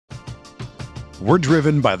We're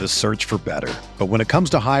driven by the search for better. But when it comes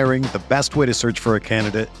to hiring, the best way to search for a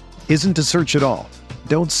candidate isn't to search at all.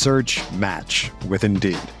 Don't search, match with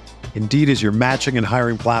Indeed. Indeed is your matching and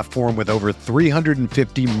hiring platform with over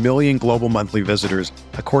 350 million global monthly visitors,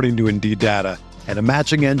 according to Indeed data, and a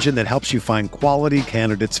matching engine that helps you find quality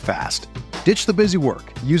candidates fast. Ditch the busy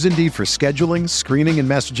work. Use Indeed for scheduling, screening, and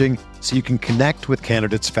messaging so you can connect with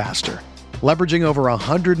candidates faster. Leveraging over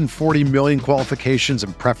 140 million qualifications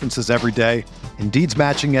and preferences every day, Indeed's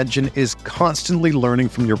matching engine is constantly learning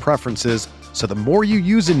from your preferences, so the more you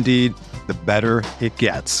use Indeed, the better it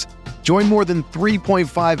gets. Join more than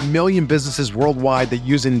 3.5 million businesses worldwide that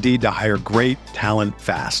use Indeed to hire great talent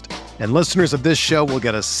fast. And listeners of this show will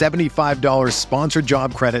get a $75 sponsored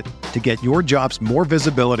job credit to get your jobs more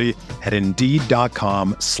visibility at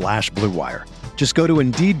Indeed.com/Blue Wire. Just go to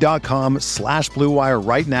Indeed.com/Blue Wire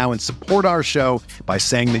right now and support our show by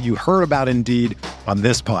saying that you heard about Indeed on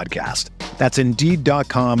this podcast. That's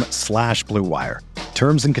Indeed.com/Blue Wire.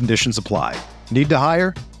 Terms and conditions apply. Need to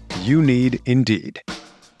hire? You need Indeed.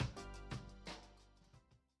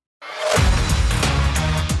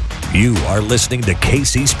 You are listening to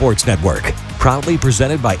KC Sports Network, proudly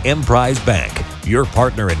presented by Emprise Bank, your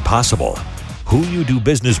partner in possible. Who you do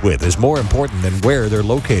business with is more important than where they're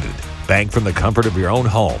located. Bank from the comfort of your own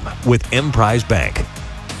home with Emprise Bank.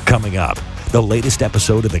 Coming up, the latest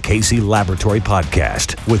episode of the KC Laboratory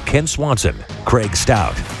Podcast with Ken Swanson, Craig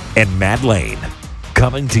Stout, and Matt Lane.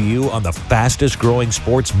 Coming to you on the fastest growing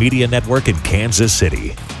sports media network in Kansas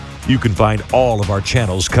City. You can find all of our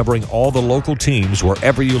channels covering all the local teams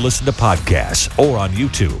wherever you listen to podcasts or on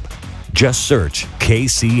YouTube. Just search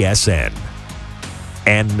KCSN.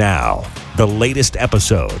 And now, the latest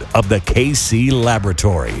episode of the KC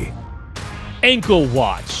Laboratory. Ankle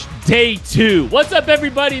Watch, Day 2. What's up,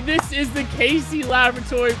 everybody? This is the KC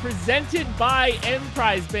Laboratory presented by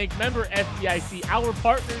Emprise Bank, member FDIC, our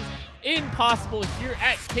partners in possible here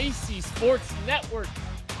at KC Sports Network.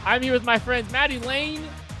 I'm here with my friends Maddie Lane.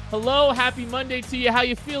 Hello, happy Monday to you. How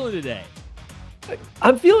you feeling today?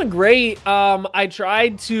 I'm feeling great. I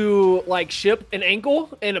tried to ship an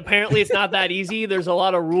ankle, and apparently it's not that easy. There's a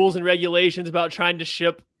lot of rules and regulations about trying to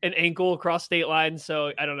ship an ankle across state lines.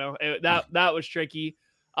 So I don't know. That was tricky.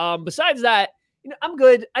 Besides that, I'm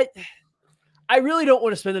good. I really don't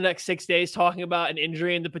want to spend the next 6 days talking about an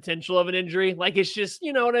injury and the potential of an injury. It's just,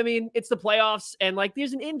 you know what I mean? It's the playoffs, and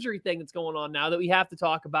there's an injury thing that's going on now that we have to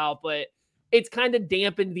talk about, but it's kind of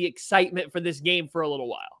dampened the excitement for this game for a little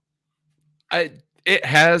while. It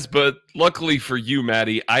has, but luckily for you,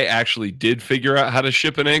 Maddie, I actually did figure out how to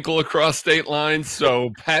ship an ankle across state lines.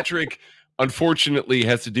 So Patrick, unfortunately,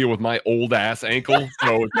 has to deal with my old ass ankle.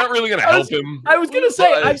 So it's not really going to help him. I was going to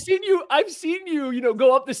say, I've seen you,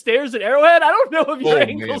 go up the stairs at Arrowhead. I don't know if your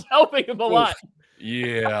ankle's helping him a lot.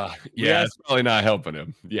 Yeah, it's probably not helping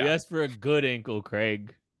him. Yeah. Yes, for a good ankle,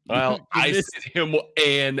 Craig. Well, I sent him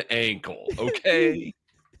an ankle, okay?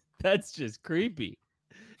 That's just creepy.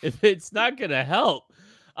 If it's not going to help.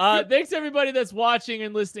 Thanks, everybody that's watching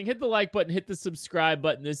and listening. Hit the like button. Hit the subscribe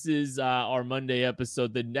button. This is our Monday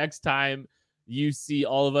episode. The next time you see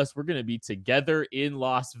all of us, we're going to be together in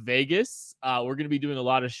Las Vegas. We're going to be doing a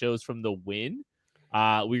lot of shows from the Wynn.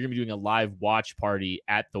 We're going to be doing a live watch party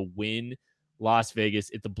at the Wynn Las Vegas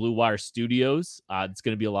at the Blue Wire Studios. It's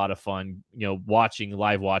going to be a lot of fun, watching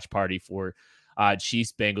live watch party for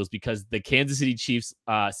Chiefs Bengals, because the Kansas City Chiefs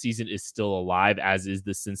season is still alive, as is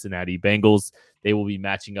the Cincinnati Bengals. They will be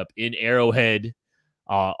matching up in Arrowhead.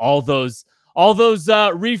 All those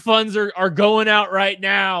refunds are going out right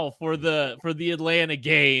now for the Atlanta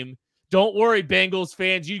game. Don't worry, Bengals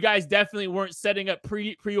fans. You guys definitely weren't setting up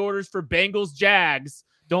pre-orders for Bengals Jags.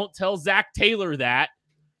 Don't tell Zach Taylor that.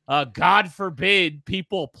 God forbid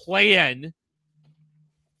people plan.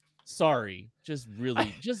 Sorry, just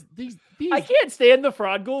these. I can't stand the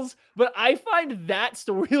fraud goals, but I find that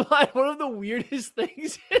storyline one of the weirdest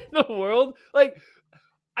things in the world.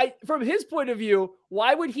 From his point of view,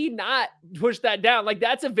 why would he not push that down?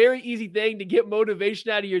 That's a very easy thing to get motivation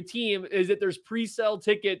out of your team, is that there's pre-sale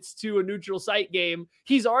tickets to a neutral site game.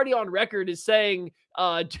 He's already on record as saying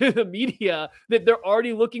to the media that they're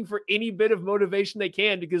already looking for any bit of motivation they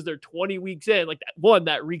can because they're 20 weeks in.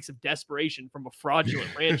 That reeks of desperation from a fraudulent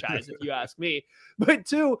franchise, if you ask me. But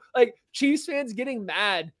two, Chiefs fans getting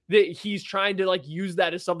mad that he's trying to use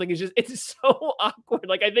that as something it's so awkward.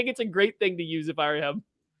 I think it's a great thing to use if I were him.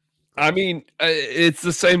 I mean, it's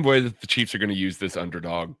the same way that the Chiefs are going to use this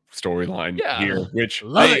underdog storyline here, which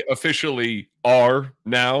they officially are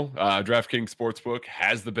now. DraftKings Sportsbook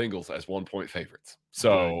has the Bengals as 1-point favorites.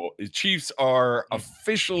 So the Chiefs are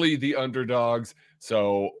officially the underdogs.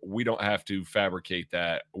 So we don't have to fabricate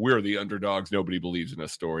that. We're the underdogs. Nobody believes in a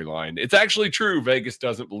storyline. It's actually true. Vegas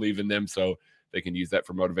doesn't believe in them, so they can use that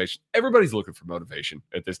for motivation. Everybody's looking for motivation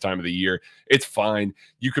at this time of the year. It's fine.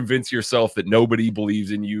 You convince yourself that nobody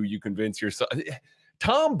believes in you. You convince yourself.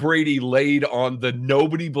 Tom Brady laid on the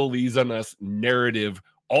nobody believes in us narrative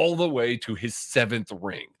all the way to his 7th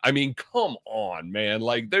ring. I mean, come on, man.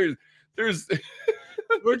 Like there's there's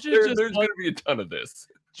going to be a ton of this.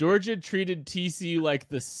 Georgia treated TCU like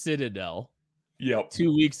the Citadel. Yep.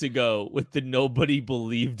 2 weeks ago with the nobody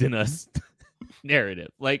believed in us narrative.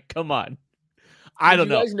 Like, come on. I don't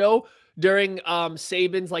know. You guys know during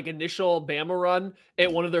Saban's like initial Bama run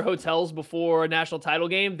at one of their hotels before a national title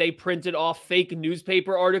game, they printed off fake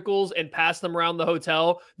newspaper articles and passed them around the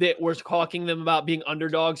hotel that were talking them about being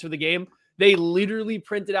underdogs for the game. They literally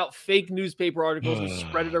printed out fake newspaper articles and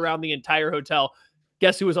spread it around the entire hotel.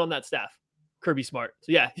 Guess who was on that staff? Kirby Smart.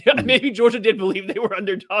 So yeah, maybe Georgia did believe they were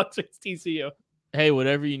underdogs against TCU. Hey,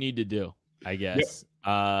 whatever you need to do, I guess.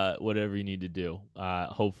 Yep. Whatever you need to do.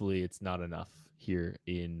 Hopefully it's not enough here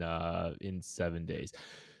in 7 days.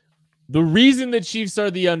 The reason the Chiefs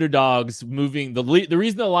are the underdogs the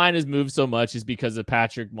reason the line has moved so much is because of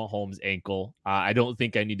Patrick Mahomes' ankle. I don't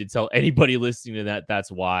think I need to tell anybody listening to that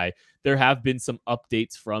that's why. There have been some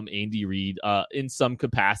updates from Andy Reid in some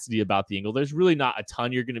capacity about the ankle. There's really not a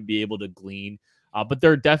ton you're going to be able to glean, but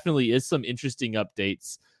there definitely is some interesting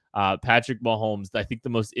updates. Patrick Mahomes, I think the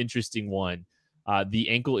most interesting one, the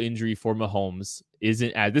ankle injury for Mahomes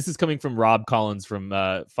isn't as, this is coming from Rob Collins from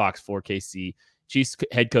Fox 4KC. Chiefs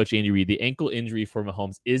head coach Andy Reid, the ankle injury for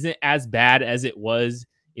Mahomes isn't as bad as it was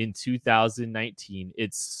in 2019.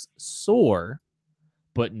 It's sore,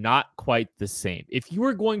 but not quite the same. If you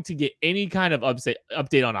were going to get any kind of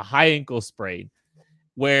update on a high ankle sprain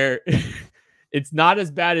where it's not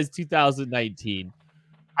as bad as 2019,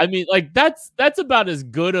 I mean, like that's about as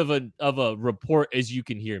good of a report as you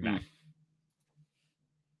can hear, Matt.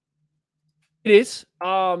 It is.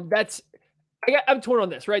 I'm torn on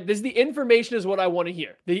this, right? The information is what I want to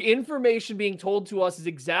hear. The information being told to us is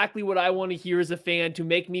exactly what I want to hear as a fan to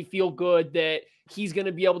make me feel good that he's going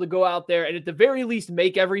to be able to go out there and at the very least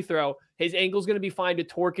make every throw. His ankle's going to be fine to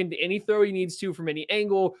torque into any throw he needs to from any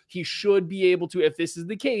angle. He should be able to, if this is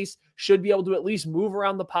the case, should be able to at least move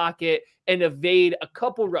around the pocket and evade a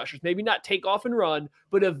couple rushers. Maybe not take off and run,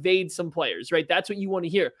 but evade some players, right? That's what you want to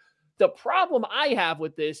hear. The problem I have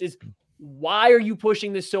with this is, why are you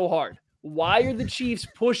pushing this so hard? Why are the Chiefs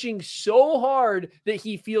pushing so hard that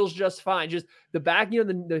he feels just fine? Just the back,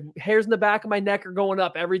 the hairs in the back of my neck are going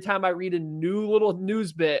up every time I read a new little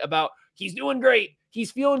news bit about he's doing great.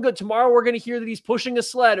 He's feeling good. Tomorrow we're going to hear that he's pushing a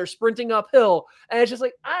sled or sprinting uphill. And it's just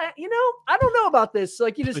like, I don't know about this.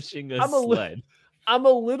 Like I'm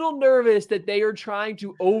a little nervous that they are trying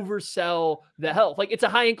to oversell the health. Like it's a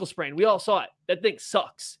high ankle sprain. We all saw it. That thing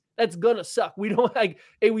sucks. That's gonna suck. We don't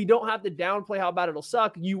have to downplay how bad it'll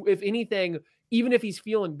suck. If anything, even if he's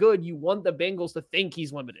feeling good, you want the Bengals to think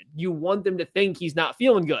he's limited. You want them to think he's not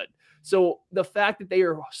feeling good. So the fact that they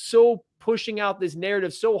are so pushing out this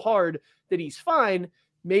narrative so hard that he's fine,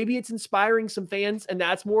 maybe it's inspiring some fans, and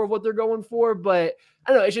that's more of what they're going for. But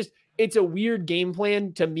I don't know. It's a weird game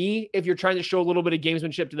plan to me if you're trying to show a little bit of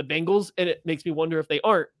gamesmanship to the Bengals, and it makes me wonder if they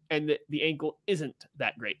aren't, and the ankle isn't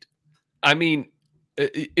that great. I mean,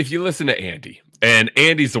 if you listen to Andy, and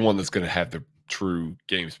Andy's the one that's going to have the true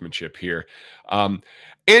gamesmanship here.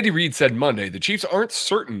 Andy Reid said Monday, the Chiefs aren't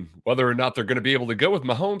certain whether or not they're going to be able to go with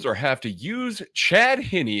Mahomes or have to use Chad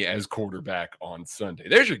Henne as quarterback on Sunday.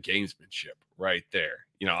 There's your gamesmanship right there.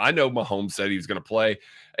 I know Mahomes said he was going to play,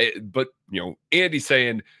 but, Andy's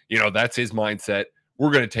saying, that's his mindset.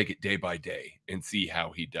 We're going to take it day by day and see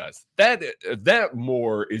how he does. That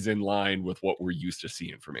more is in line with what we're used to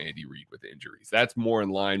seeing from Andy Reid with injuries. That's more in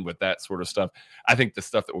line with that sort of stuff. I think the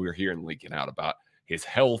stuff that we were hearing leaking out about his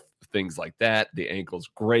health, things like that, the ankle's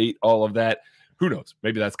great, all of that. Who knows?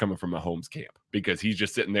 Maybe that's coming from Mahomes camp because he's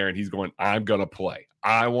just sitting there and he's going, I'm going to play.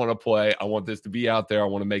 I want to play. I want this to be out there. I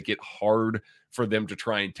want to make it hard for them to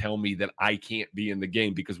try and tell me that I can't be in the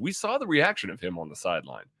game, because we saw the reaction of him on the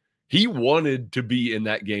sideline. He wanted to be in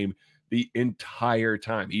that game the entire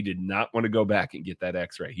time. He did not want to go back and get that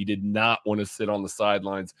x-ray. He did not want to sit on the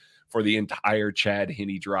sidelines for the entire Chad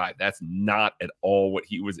Henne drive. That's not at all what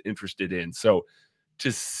he was interested in. So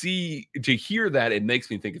to hear that, it makes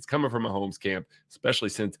me think it's coming from a Mahomes camp, especially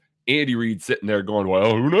since Andy Reid's sitting there going,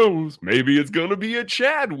 well, who knows? Maybe it's going to be a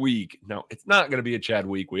Chad week. No, it's not going to be a Chad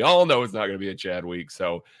week. We all know it's not going to be a Chad week.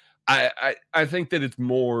 So I think that it's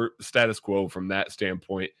more status quo from that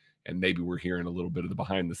standpoint. And maybe we're hearing a little bit of the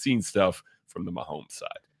behind the scenes stuff from the Mahomes side.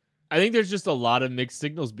 I think there's just a lot of mixed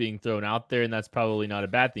signals being thrown out there, and that's probably not a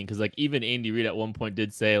bad thing because, like, even Andy Reid at one point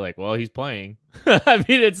did say, like, "Well, he's playing." I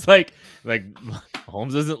mean, it's like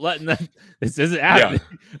Holmes isn't letting that. This isn't happening.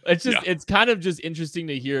 It's just it's kind of just interesting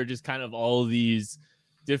to hear just kind of all of these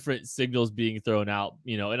different signals being thrown out,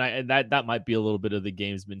 and that might be a little bit of the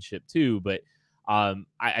gamesmanship too. But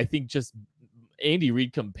I think just Andy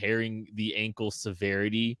Reid comparing the ankle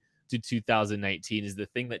severity to 2019 is the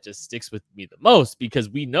thing that just sticks with me the most, because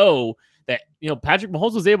we know that, Patrick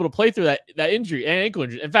Mahomes was able to play through that injury and ankle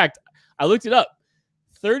injury. In fact, I looked it up.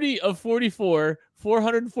 30 of 44,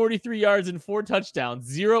 443 yards and 4 touchdowns,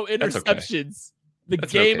 0 interceptions. The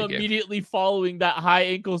game immediately following that high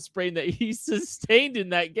ankle sprain that he sustained in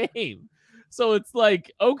that game. So it's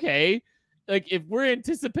like, okay, like if we're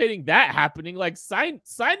anticipating that happening, like sign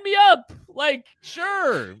me up. Like,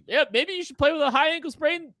 sure. Yeah, maybe you should play with a high ankle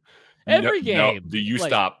sprain every game. No, do you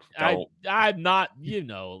stop? I'm not,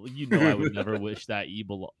 I would never wish that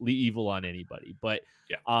evil on anybody. But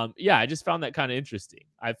I just found that kind of interesting.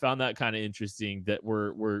 I found that kind of interesting that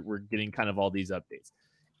we're getting kind of all these updates.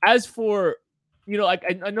 As for,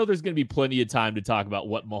 I know there's going to be plenty of time to talk about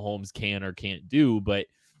what Mahomes can or can't do, but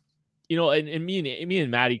and me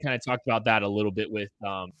and Maddie kind of talked about that a little bit with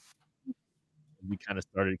we kind of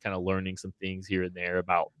started learning some things here and there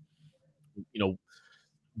about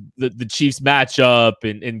the Chiefs matchup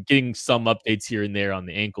and getting some updates here and there on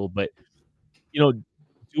the ankle. But do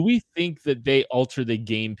we think that they alter the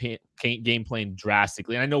game plan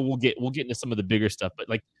drastically? And I know we'll get into some of the bigger stuff, but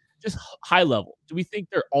like just high level, do we think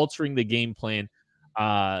they're altering the game plan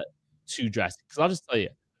too drastic? Because I'll just tell you,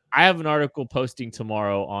 I have an article posting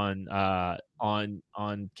tomorrow on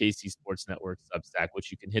KC Sports Network Substack,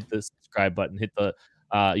 which you can hit the subscribe button, you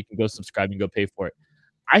can go subscribe and go pay for it.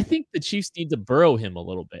 I think the Chiefs need to burrow him a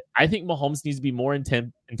little bit. I think Mahomes needs to be more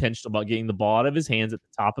intentional about getting the ball out of his hands at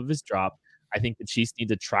the top of his drop. I think the Chiefs need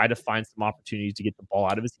to try to find some opportunities to get the ball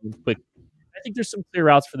out of his hands quickly. I think there's some clear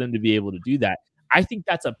routes for them to be able to do that. I think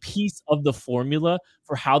that's a piece of the formula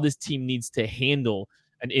for how this team needs to handle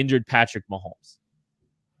an injured Patrick Mahomes.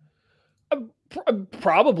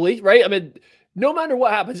 Probably, right? I mean, no matter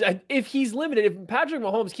what happens, if he's limited, if Patrick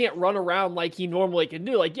Mahomes can't run around like he normally can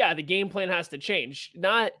do, the game plan has to change.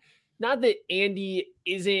 Not that Andy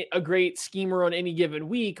isn't a great schemer on any given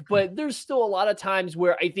week, but there's still a lot of times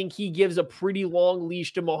where I think he gives a pretty long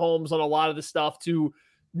leash to Mahomes on a lot of the stuff to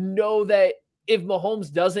know that if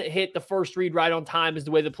Mahomes doesn't hit the first read right on time is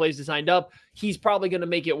the way the play's designed up, he's probably going to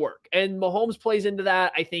make it work. And Mahomes plays into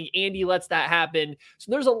that. I think Andy lets that happen.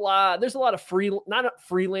 So there's a lot of not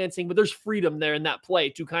freelancing, but there's freedom there in that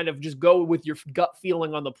play to kind of just go with your gut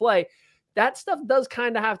feeling on the play. That stuff does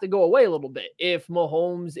kind of have to go away a little bit if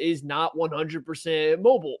Mahomes is not 100%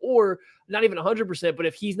 mobile, or not even 100%, but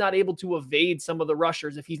if he's not able to evade some of the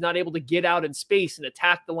rushers, if he's not able to get out in space and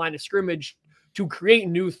attack the line of scrimmage to create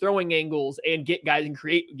new throwing angles and get guys and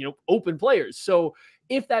create, open players. So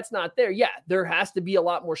if that's not there, there has to be a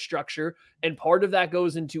lot more structure. And part of that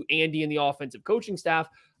goes into Andy and the offensive coaching staff.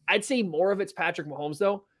 I'd say more of it's Patrick Mahomes,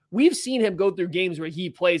 though. We've seen him go through games where he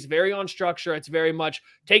plays very on structure. It's very much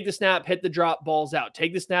take the snap, hit the drop, balls out.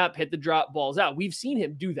 Take the snap, hit the drop, balls out. We've seen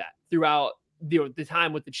him do that throughout the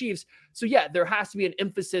time with the Chiefs. So there has to be an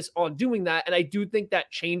emphasis on doing that. And I do think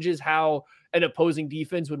that changes how an opposing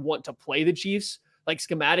defense would want to play the Chiefs. Like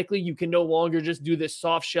schematically, you can no longer just do this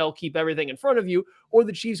soft shell, keep everything in front of you, or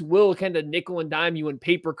the Chiefs will kind of nickel and dime you and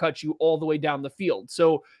paper cut you all the way down the field.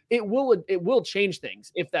 So it will change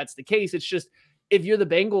things if that's the case. It's just, if you're the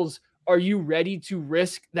Bengals, are you ready to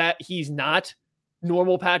risk that he's not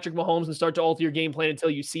normal Patrick Mahomes and start to alter your game plan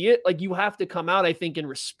until you see it? Like, you have to come out, I think, and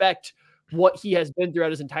respect what he has been throughout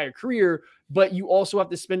his entire career, but you also have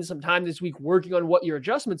to spend some time this week working on what your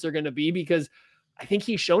adjustments are going to be, because I think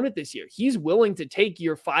he's shown it this year. He's willing to take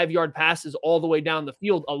your 5-yard passes all the way down the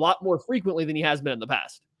field a lot more frequently than he has been in the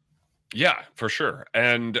past. Yeah, for sure.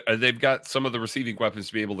 And they've got some of the receiving weapons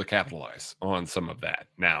to be able to capitalize on some of that.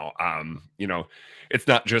 Now, it's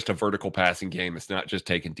not just a vertical passing game. It's not just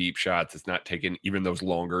taking deep shots. It's not taking even those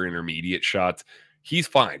longer intermediate shots. He's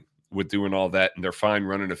fine with doing all that, and they're fine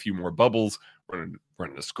running a few more bubbles, running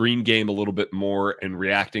a screen game a little bit more, and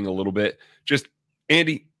reacting a little bit. Just,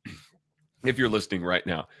 Andy, if you're listening right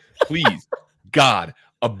now, please, God,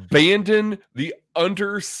 abandon the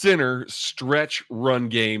under center stretch run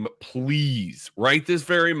game, please. Right this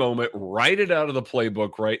very moment, write it out of the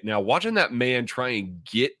playbook right now. Watching that man try and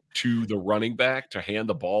get to the running back to hand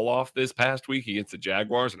the ball off this past week against the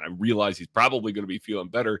Jaguars, and I realize he's probably going to be feeling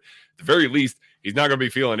better. At the very least, he's not going to be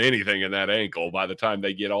feeling anything in that ankle by the time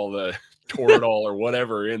they get all the Toradol or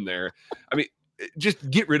whatever in there. I mean, just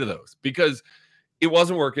get rid of those, because it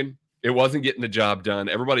wasn't working. It wasn't getting the job done.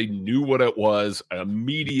 Everybody knew what it was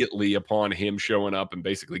immediately upon him showing up and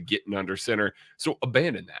basically getting under center. So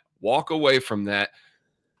abandon that. Walk away from that.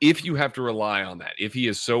 If you have to rely on that, if he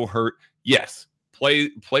is so hurt, yes, play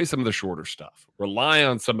some of the shorter stuff. Rely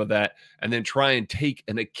on some of that, and then try and take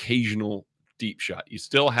an occasional deep shot. You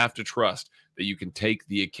still have to trust that you can take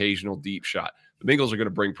the occasional deep shot. The Bengals are going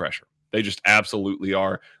to bring pressure. They just absolutely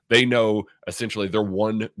are. They know essentially they're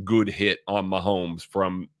one good hit on Mahomes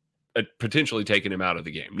from potentially taking him out of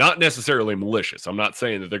the game. Not necessarily malicious. I'm not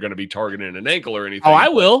saying that they're going to be targeting an ankle or anything. Oh, I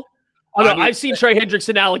will. Oh, no, I've seen Trey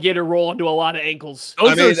Hendrickson alligator roll into a lot of ankles.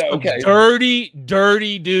 Those are some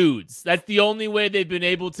dirty dudes. That's the only way they've been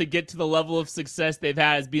able to get to the level of success they've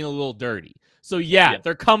had, is being a little dirty. So, yeah,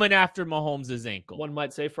 they're coming after Mahomes' ankle. One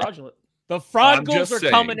might say fraudulent. The fraud goals are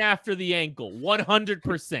coming after the ankle,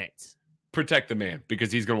 100%. Protect the man,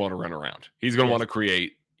 because he's going to want to run around. He's going to want to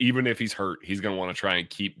create. Even if he's hurt, he's going to want to try and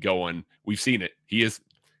keep going. We've seen it. He is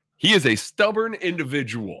a stubborn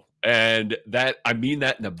individual, and that, I mean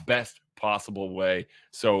that in the best possible way.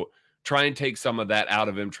 So try and take some of that out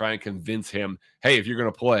of him. Try and convince him, hey, if you're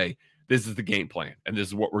going to play, this is the game plan, and this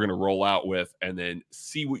is what we're going to roll out with, and then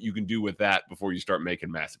see what you can do with that before you start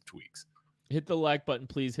making massive tweaks. Hit the like button,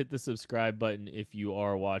 please. Hit the subscribe button if you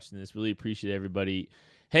are watching this. Really appreciate everybody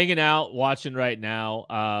hanging out, watching right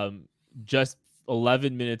now. Just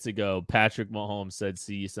 11 minutes ago, Patrick Mahomes said,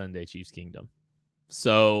 "See you Sunday, Chiefs Kingdom."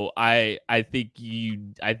 So I think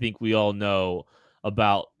we all know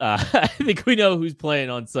about. I think we know who's playing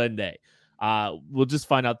on Sunday. We'll just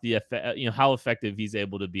find out how effective he's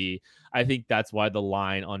able to be. I think that's why the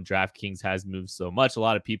line on DraftKings has moved so much. A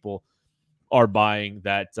lot of people are buying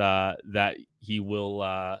that he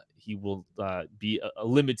will be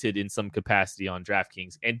limited in some capacity on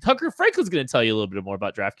DraftKings. And Tucker Franklin's going to tell you a little bit more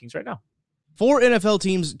about DraftKings right now. 4 NFL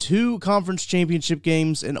teams, 2 conference championship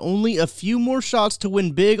games, and only a few more shots to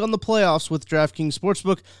win big on the playoffs with DraftKings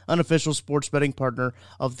Sportsbook, unofficial sports betting partner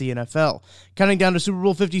of the NFL. Counting down to Super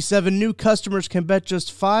Bowl 57, new customers can bet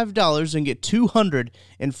just $5 and get $200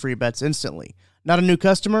 in free bets instantly. Not a new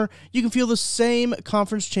customer? You can feel the same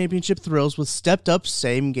conference championship thrills with stepped-up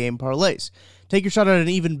same-game parlays. Take your shot at an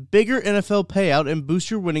even bigger NFL payout and boost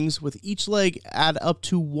your winnings with each leg add up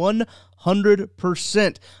to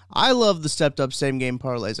 100%. I love the stepped-up same-game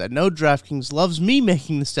parlays. I know DraftKings loves me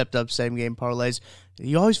making the stepped-up same-game parlays.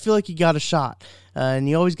 You always feel like you got a shot, and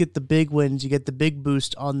you always get the big wins. You get the big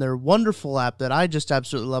boost on their wonderful app that I just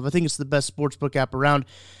absolutely love. I think it's the best sportsbook app around.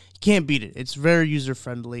 Can't beat it. It's very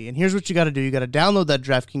user-friendly. And here's what you got to do. You got to download that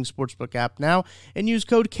DraftKings Sportsbook app now and use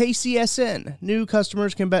code KCSN. New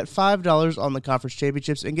customers can bet $5 on the conference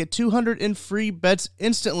championships and get $200 in free bets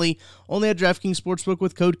instantly. Only at DraftKings Sportsbook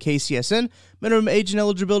with code KCSN. Minimum age and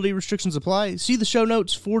eligibility restrictions apply. See the show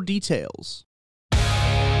notes for details.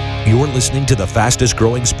 You're listening to the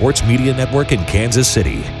fastest-growing sports media network in Kansas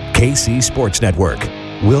City, KC Sports Network.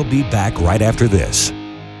 We'll be back right after this.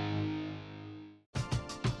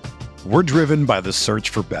 We're driven by the search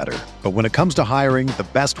for better. But when it comes to hiring, the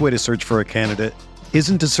best way to search for a candidate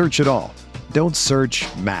isn't to search at all. Don't search,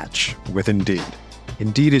 match with Indeed.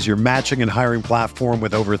 Indeed is your matching and hiring platform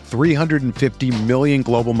with over 350 million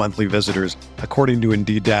global monthly visitors, according to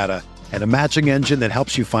Indeed data, and a matching engine that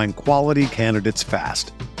helps you find quality candidates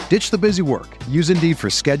fast. Ditch the busy work. Use Indeed for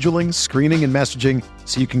scheduling, screening, and messaging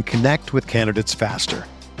so you can connect with candidates faster.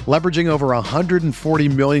 Leveraging over 140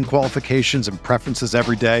 million qualifications and preferences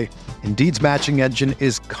every day, Indeed's matching engine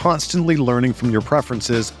is constantly learning from your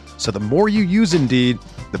preferences, so the more you use Indeed,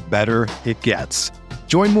 the better it gets.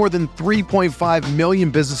 Join more than 3.5 million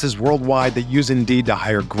businesses worldwide that use Indeed to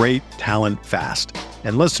hire great talent fast.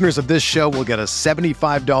 And listeners of this show will get a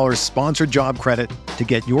 $75 sponsored job credit to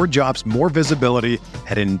get your jobs more visibility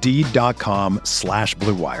at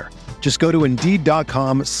Indeed.com/Blue Wire. Just go to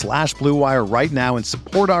Indeed.com/Blue Wire right now and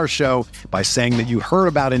support our show by saying that you heard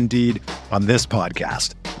about Indeed on this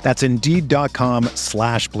podcast. That's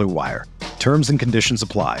Indeed.com/Blue Wire. Terms and conditions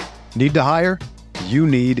apply. Need to hire? You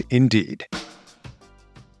need Indeed.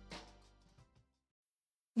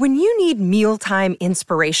 When you need mealtime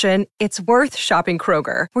inspiration, it's worth shopping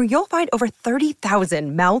Kroger, where you'll find over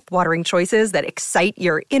 30,000 mouth-watering choices that excite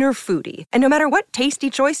your inner foodie. And no matter what tasty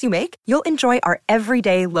choice you make, you'll enjoy our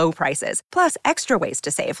everyday low prices, plus extra ways to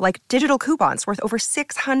save, like digital coupons worth over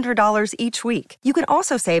 $600 each week. You can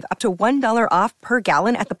also save up to $1 off per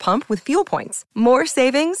gallon at the pump with fuel points. More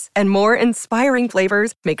savings and more inspiring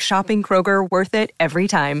flavors make shopping Kroger worth it every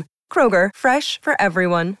time. Kroger, fresh for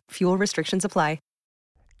everyone. Fuel restrictions apply.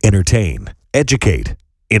 Entertain, educate,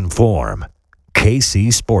 inform.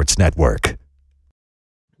 KC Sports Network.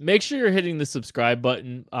 Make sure you're hitting the subscribe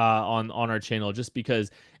button on our channel, just because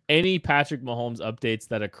any Patrick Mahomes updates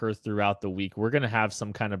that occur throughout the week, we're going to have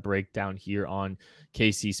some kind of breakdown here on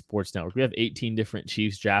KC Sports Network. We have 18 different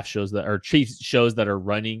Chiefs draft shows that are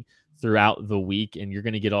running throughout the week, and you're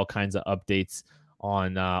going to get all kinds of updates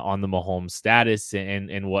on the Mahomes status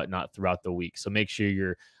and whatnot throughout the week. So make sure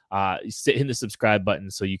you're hitting the subscribe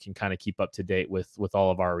button so you can kind of keep up to date with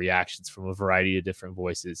all of our reactions from a variety of different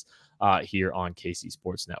voices here on KC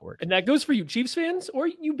Sports Network. And that goes for you Chiefs fans or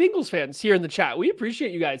you Bengals fans here in the chat. We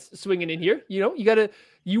appreciate you guys swinging in here. You know,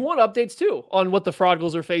 you want updates too on what the Fraud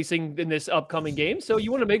Goals are facing in this upcoming game. So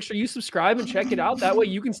you want to make sure you subscribe and check it out. That way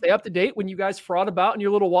you can stay up to date when you guys fraud about in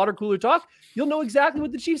your little water cooler talk. You'll know exactly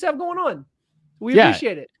what the Chiefs have going on. We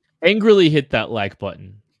appreciate it. Angrily hit that like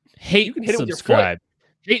button. You can hit subscribe.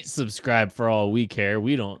 Hate subscribe for all we care.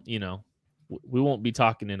 We don't, we won't be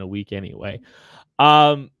talking in a week anyway.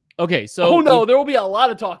 Okay, so there will be a lot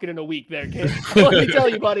of talking in a week there, kid. Let me tell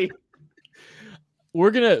you, buddy.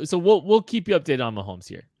 We'll keep you updated on Mahomes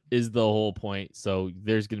here is the whole point. So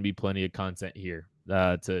there's gonna be plenty of content here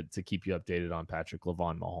to keep you updated on Patrick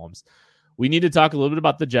LaVon Mahomes. We need to talk a little bit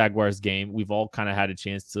about the Jaguars game. We've all kind of had a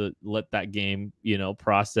chance to let that game,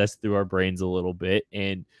 process through our brains a little bit.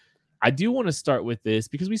 And I do want to start with this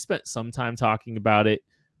because we spent some time talking about it,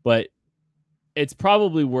 but it's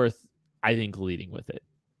probably worth, I think, leading with it.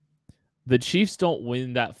 The Chiefs don't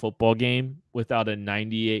win that football game without a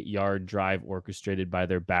 98-yard drive orchestrated by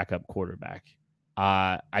their backup quarterback.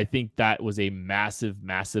 I think that was a massive,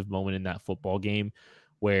 massive moment in that football game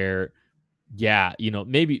where,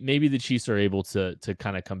 maybe the Chiefs are able to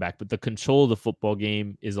kind of come back, but the control of the football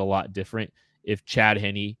game is a lot different if Chad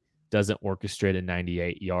Henne doesn't orchestrate a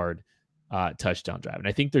 98-yard touchdown drive. And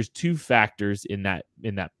I think there's two factors in that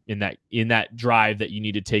drive that you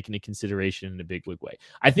need to take into consideration in a big way.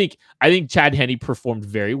 I think Chad Henne performed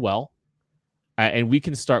very well. And we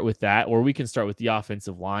can start with that, or we can start with the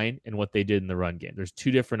offensive line and what they did in the run game. There's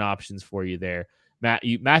two different options for you there.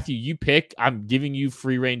 Matthew, you pick. I'm giving you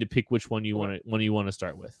free reign to pick which one you want to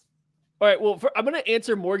start with. All right, well, I'm going to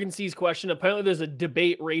answer Morgan C's question. Apparently, there's a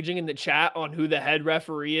debate raging in the chat on who the head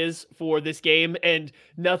referee is for this game, and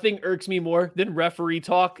nothing irks me more than referee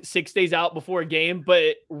talk 6 days out before a game,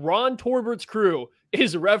 but Ron Torbert's crew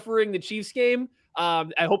is refereeing the Chiefs game.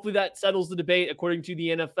 Hopefully that settles the debate. According to the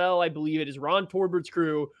NFL, I believe it is Ron Torbert's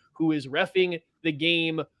crew who is reffing the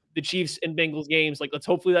game, the Chiefs and Bengals games. Let's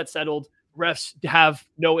hopefully that's settled. Refs have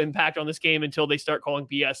no impact on this game until they start calling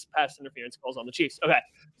BS pass interference calls on the Chiefs. Okay,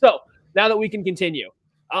 so now that we can continue.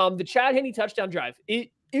 The Chad Henne touchdown drive, it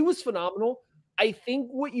was phenomenal. I think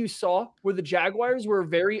what you saw were the Jaguars were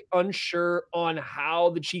very unsure on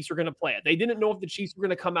how the Chiefs were going to play it. They didn't know if the Chiefs were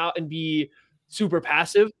going to come out and be super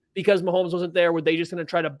passive because Mahomes wasn't there. Were they just going to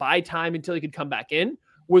try to buy time until he could come back in?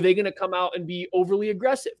 Were they going to come out and be overly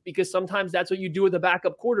aggressive? Because sometimes that's what you do with a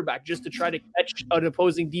backup quarterback, just to try to catch an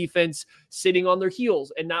opposing defense sitting on their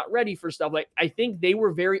heels and not ready for stuff. Like, I think they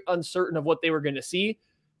were very uncertain of what they were going to see.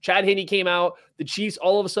 Chad Henne came out. The Chiefs,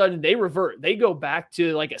 all of a sudden, they revert. They go back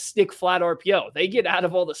to like a stick flat RPO. They get out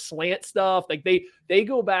of all the slant stuff. Like they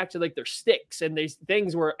go back to like their sticks and these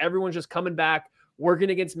things where everyone's just coming back,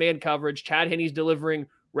 working against man coverage. Chad Henne's delivering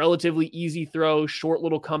relatively easy throws, short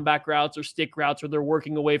little comeback routes or stick routes where they're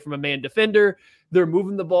working away from a man defender. They're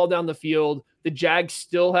moving the ball down the field. The Jags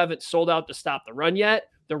still haven't sold out to stop the run yet.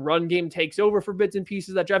 The run game takes over for bits and pieces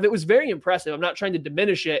of that drive. It was very impressive. I'm not trying to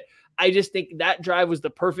diminish it. I just think that drive was the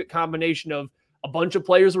perfect combination of a bunch of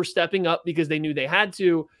players were stepping up because they knew they had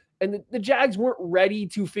to, and the Jags weren't ready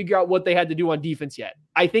to figure out what they had to do on defense yet.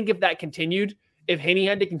 I think if that continued, if Henne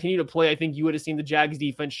had to continue to play, I think you would have seen the Jags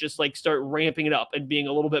defense just like start ramping it up and being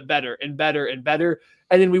a little bit better and better and better.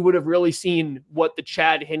 And then we would have really seen what the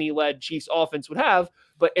Chad Henne-led Chiefs offense would have.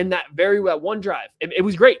 But in that one drive, it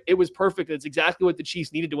was great. It was perfect. It's exactly what the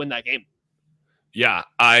Chiefs needed to win that game. Yeah,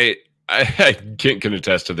 I can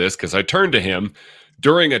attest to this because I turned to him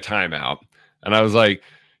during a timeout and I was like,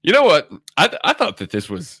 you know what? I thought that this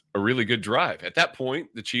was a really good drive. At that point,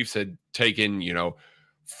 the Chiefs had taken,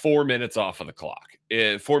 4 minutes off of the clock,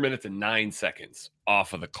 4 minutes and 9 seconds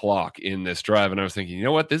off of the clock in this drive. And I was thinking, you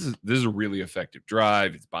know what? This is a really effective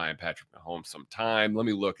drive. It's buying Patrick Mahomes some time. Let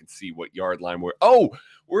me look and see what yard line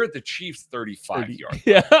we're at the Chiefs 35 yard.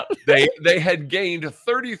 Yeah. They had gained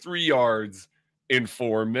 33 yards in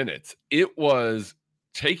 4 minutes. It was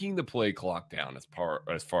taking the play clock down as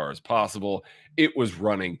far as possible. It was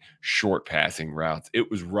running short passing routes. It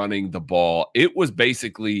was running the ball. It was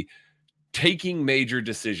basically taking major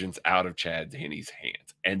decisions out of Chad Henne's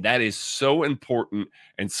hands. And that is so important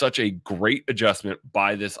and such a great adjustment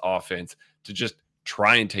by this offense to just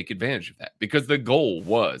try and take advantage of that, because the goal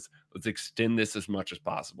was, let's extend this as much as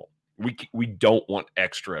possible. We don't want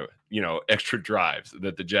extra drives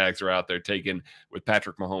that the Jags are out there taking with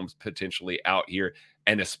Patrick Mahomes potentially out here.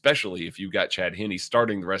 And especially if you've got Chad Henne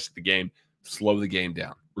starting the rest of the game, slow the game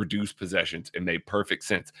down, reduce possessions. It made perfect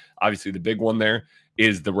sense. Obviously, the big one there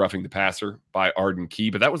is the roughing the passer by Arden Key,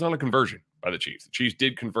 but that was on a conversion by the Chiefs. The Chiefs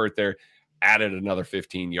did convert there, added another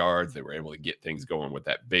 15 yards. They were able to get things going with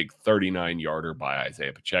that big 39-yarder by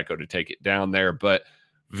Isaiah Pacheco to take it down there. But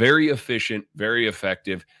very efficient, very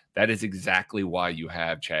effective. That is exactly why you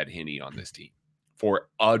have Chad Henne on this team, for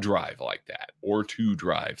a drive like that or 2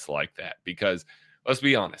 drives like that. Because let's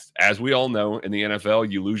be honest, as we all know, in the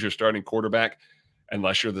NFL, you lose your starting quarterback,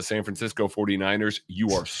 unless you're the San Francisco 49ers,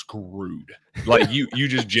 you are screwed. Like you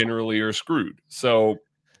just generally are screwed. So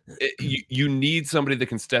you need somebody that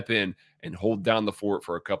can step in and hold down the fort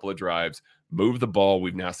for a couple of drives, move the ball.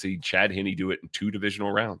 We've now seen Chad Henne do it in 2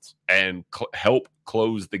 divisional rounds and help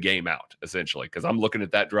close the game out, essentially, because I'm looking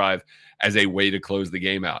at that drive as a way to close the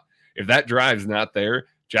game out. If that drive's not there,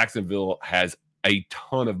 Jacksonville has a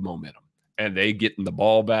ton of momentum, and they getting the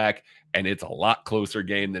ball back, and it's a lot closer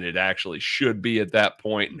game than it actually should be at that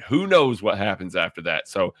point, and who knows what happens after that.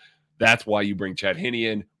 So that's why you bring Chad Henne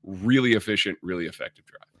in. Really efficient, really effective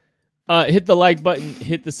drive. Hit the like button,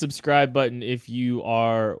 hit the subscribe button if you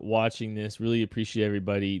are watching this. Really appreciate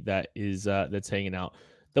everybody that is that's hanging out.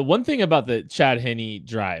 The one thing about the Chad Henne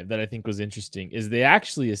drive that I think was interesting is they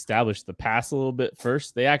actually established the pass a little bit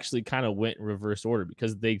first. They actually kind of went in reverse order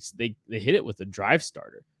because they hit it with a drive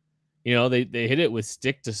starter. They hit it with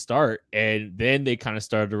stick to start, and then they kind of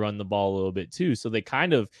started to run the ball a little bit too. So they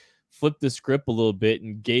kind of flipped the script a little bit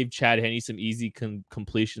and gave Chad Henne some easy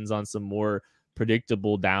completions on some more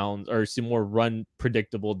predictable downs, or some more run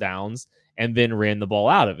predictable downs, and then ran the ball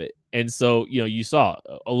out of it. And so, you saw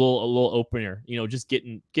a little opener, just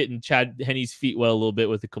getting Chad Henne's feet wet a little bit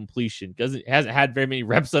with a completion, because it hasn't had very many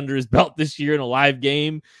reps under his belt this year in a live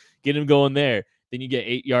game. Get him going there. Then you get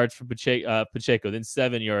 8 yards for Pacheco, then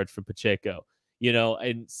 7 yards for Pacheco,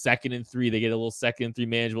 and 2nd and 3, they get a little 2nd and 3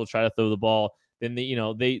 manageable, try to throw the ball. Then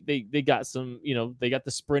they got some, they got the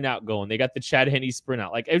sprint out going. They got the Chad Henne sprint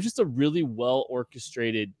out. Like, it was just a really well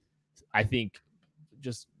orchestrated, I think,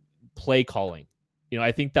 just play calling.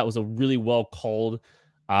 I think that was a really well called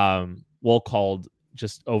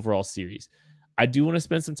just overall series. I do want to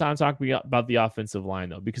spend some time talking about the offensive line,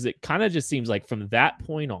 though, because it kind of just seems like from that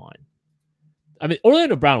point on,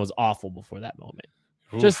 Orlando Brown was awful before that moment.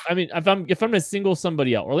 Oof. If I'm going to single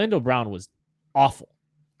somebody out, Orlando Brown was awful.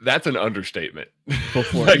 That's an understatement.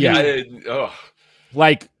 Before, like,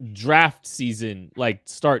 like draft season, like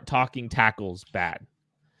start talking tackles bad.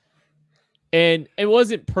 And it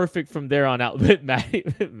wasn't perfect from there on out. But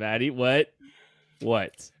Maddie, what?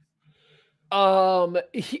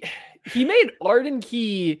 He made Arden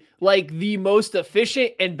Key like the most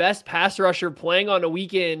efficient and best pass rusher playing on a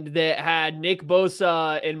weekend that had Nick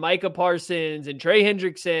Bosa and Micah Parsons and Trey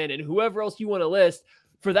Hendrickson and whoever else you want to list.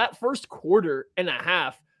 For that first quarter and a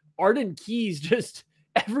half, Arden Key's just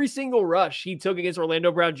every single rush he took against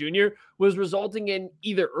Orlando Brown Jr. was resulting in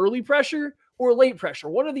either early pressure or late pressure,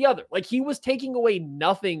 one or the other. Like, he was taking away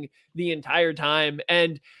nothing the entire time.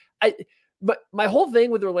 But my whole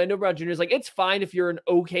thing with Orlando Brown Jr. is, like, it's fine if you're an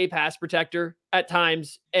okay pass protector at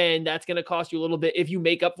times, and that's going to cost you a little bit if you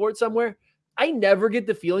make up for it somewhere. I never get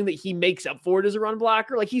the feeling that he makes up for it as a run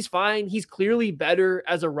blocker. Like, he's fine. He's clearly better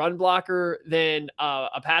as a run blocker than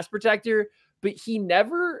a pass protector, but he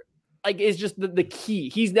never is just the key.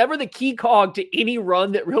 He's never the key cog to any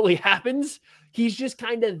run that really happens. He's just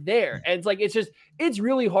kind of there. And it's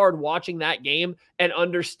really hard watching that game and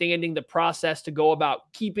understanding the process to go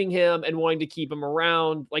about keeping him and wanting to keep him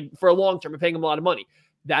around, like, for a long term and paying him a lot of money.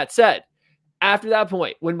 That said, after that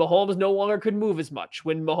point, when Mahomes no longer could move as much,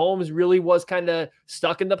 when Mahomes really was kind of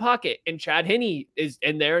stuck in the pocket and Chad Henne is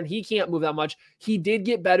in there and he can't move that much, he did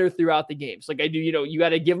get better throughout the games. Like, I do, you got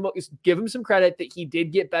to give him some credit that he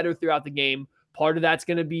did get better throughout the game. Part of that's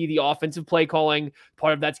going to be the offensive play calling.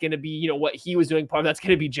 Part of that's going to be, what he was doing. Part of that's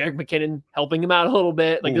going to be Jerick McKinnon helping him out a little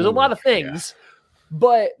bit. Like, there's a lot of things,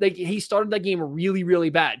 but like, he started that game really,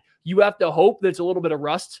 really bad. You have to hope that it's a little bit of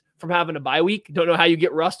rust from having a bye week. Don't know how you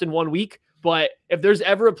get rust in 1 week. But if there's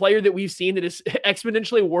ever a player that we've seen that is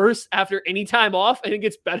exponentially worse after any time off and it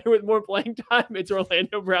gets better with more playing time, it's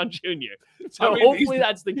Orlando Brown Jr. So hopefully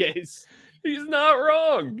that's the case. He's not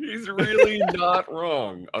wrong. He's really not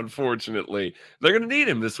wrong. Unfortunately, they're going to need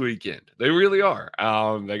him this weekend. They really are.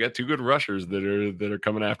 They got 2 good rushers that are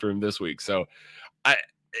coming after him this week. So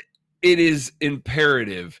it is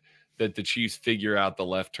imperative that the Chiefs figure out the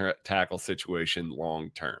left tackle situation long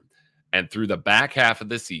term. And through the back half of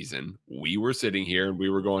the season, we were sitting here and we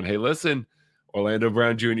were going, hey, listen, Orlando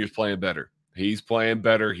Brown Jr. is playing better. He's playing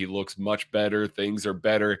better. He looks much better. Things are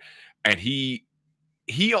better. And he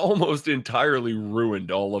almost entirely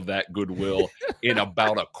ruined all of that goodwill in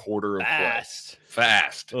about a quarter of play.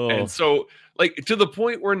 Fast. Oh. And so, like, to the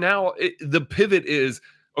point where now the pivot is,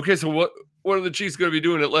 okay, so what are the Chiefs going to be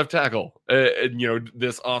doing at left tackle,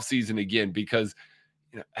 this offseason again? Because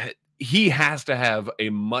he has to have a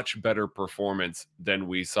much better performance than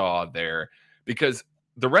we saw there, because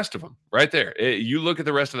the rest of them right there, you look at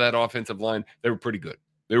the rest of that offensive line, they were pretty good.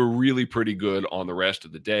 They were really pretty good on the rest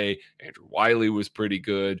of the day. Andrew Wiley was pretty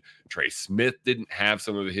good. Trey Smith didn't have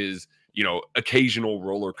some of his, occasional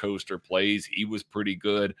roller coaster plays. He was pretty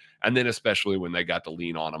good. And then especially when they got to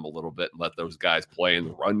lean on him a little bit and let those guys play in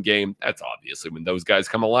the run game, that's obviously when those guys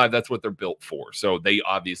come alive, that's what they're built for. So they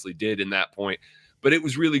obviously did in that point. But it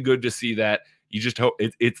was really good to see that. You just hope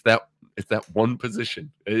it's that one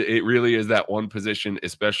position. It really is that one position,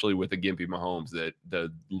 especially with the Gimpy Mahomes, that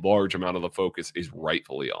the large amount of the focus is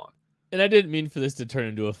rightfully on. And I didn't mean for this to turn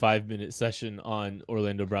into a 5-minute session on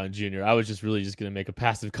Orlando Brown Jr. I was just really just going to make a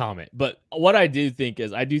passive comment. But what I do think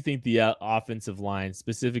is I do think the offensive line,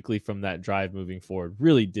 specifically from that drive moving forward,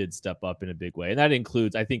 really did step up in a big way. And that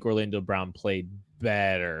includes, I think Orlando Brown played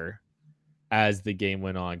better as the game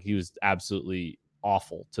went on. He was absolutely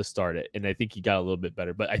awful to start it, and I think he got a little bit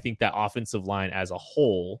better, but I think that offensive line as a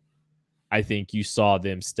whole, I think you saw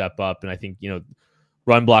them step up, and I think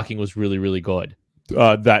run blocking was really, really good.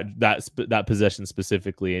 That possession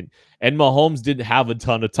specifically, and Mahomes didn't have a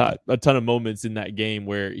ton of moments in that game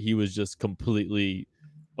where he was just completely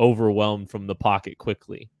overwhelmed from the pocket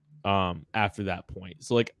quickly after that point.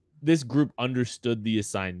 So like, this group understood the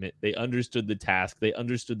assignment, they understood the task, they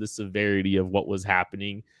understood the severity of what was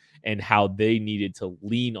happening and how they needed to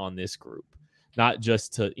lean on this group, not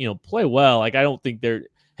just to, play well. Like, I don't think they're,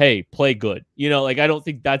 hey, play good. I don't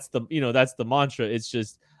think that's the mantra. It's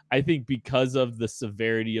just, I think because of the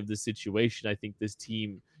severity of the situation, I think this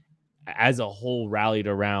team as a whole rallied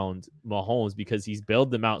around Mahomes because he's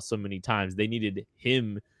bailed them out so many times. They needed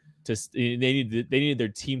him to, they needed their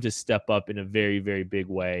team to step up in a very, very big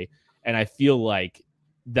way. And I feel like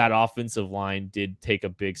that offensive line did take a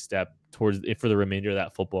big step towards it for the remainder of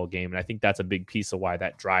that football game. And I think that's a big piece of why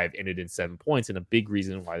that drive ended in 7 points and a big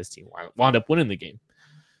reason why this team wound up winning the game.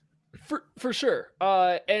 For sure.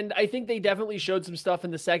 And I think they definitely showed some stuff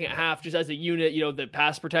in the second half, just as a unit. The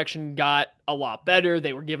pass protection got a lot better.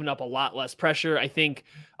 They were giving up a lot less pressure. I think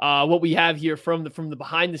what we have here from the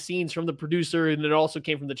behind the scenes, from the producer, and it also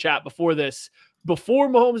came from the chat before this, before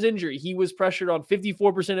Mahomes' injury, he was pressured on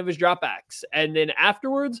 54% of his dropbacks. And then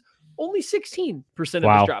afterwards, only 16% of his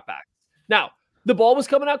dropbacks. Now, the ball was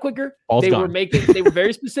coming out quicker. They were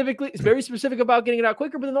very specific about getting it out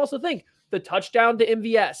quicker, but then also think the touchdown to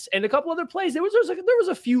MVS and a couple other plays. There was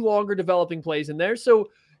a few longer developing plays in there. So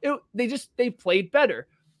they played better.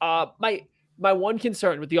 My one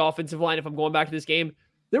concern with the offensive line, if I'm going back to this game,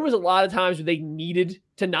 there was a lot of times where they needed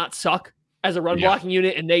to not suck as a run blocking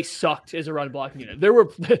unit, and they sucked as a run blocking unit. There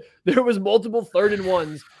was multiple 3rd and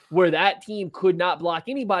 1s where that team could not block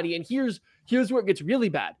anybody. And here's where it gets really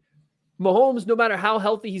bad. Mahomes, no matter how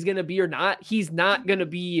healthy he's going to be or not, he's not going to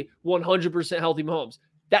be 100% healthy Mahomes.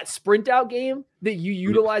 That sprint out game that you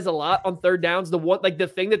utilize a lot on third downs,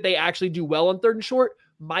 the thing that they actually do well on 3rd and short,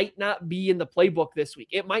 might not be in the playbook this week.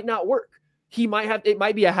 It might not work. It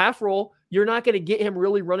might be a half roll. You're not going to get him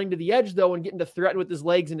really running to the edge, though, and getting to threaten with his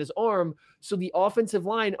legs and his arm. So the offensive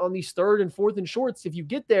line on these 3rd and 4th and shorts, if you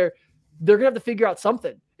get there, they're going to have to figure out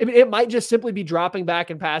something. I mean, it might just simply be dropping back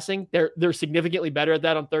and passing. They're significantly better at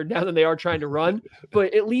that on 3rd down than they are trying to run.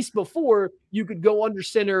 But at least before, you could go under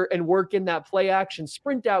center and work in that play action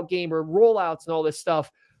sprint out game or rollouts and all this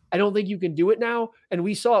stuff. I don't think you can do it now. And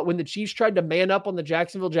we saw it when the Chiefs tried to man up on the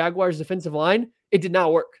Jacksonville Jaguars defensive line. It did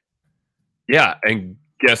not work. Yeah, and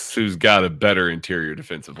guess who's got a better interior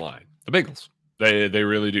defensive line? The Bengals. They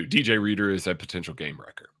really do. DJ Reader is a potential game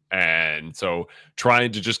wrecker. And so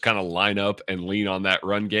trying to just kind of line up and lean on that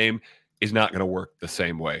run game is not going to work the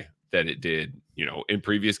same way that it did, in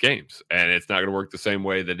previous games. And it's not going to work the same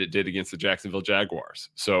way that it did against the Jacksonville Jaguars.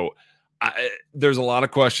 So there's a lot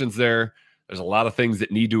of questions there. There's a lot of things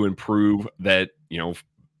that need to improve that,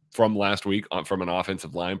 from last week from an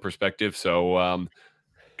offensive line perspective. So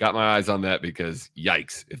got my eyes on that because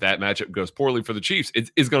yikes, if that matchup goes poorly for the Chiefs,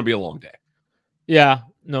 it's going to be a long day. Yeah,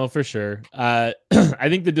 no, for sure. I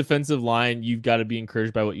think the defensive line, you've got to be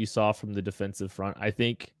encouraged by what you saw from the defensive front. I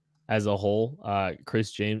think as a whole,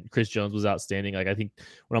 Chris Jones was outstanding. Like, I think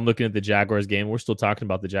when I'm looking at the Jaguars game, we're still talking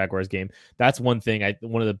about the Jaguars game. That's one thing.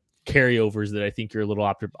 One of the carryovers that I think you're a little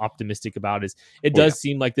optimistic about is it does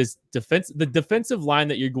seem like the defensive line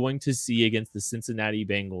that you're going to see against the Cincinnati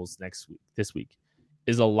Bengals this week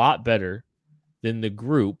is a lot better than the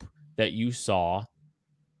group that you saw,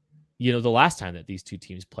 the last time that these two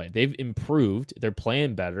teams played. They've improved. They're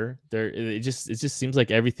playing better. It just seems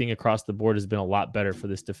like everything across the board has been a lot better for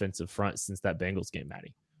this defensive front since that Bengals game,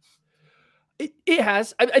 Maddie. It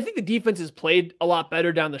has. I think the defense has played a lot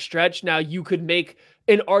better down the stretch. Now, you could make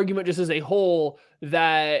an argument just as a whole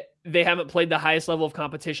that they haven't played the highest level of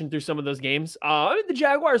competition through some of those games. The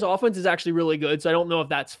Jaguars' offense is actually really good, so I don't know if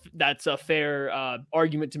that's a fair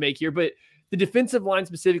argument to make here. But the defensive line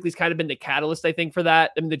specifically has kind of been the catalyst, I think, for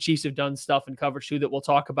that. I mean, the Chiefs have done stuff in coverage too that we'll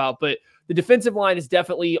talk about, but the defensive line is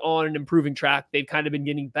definitely on an improving track. They've kind of been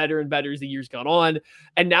getting better and better as the year's gone on,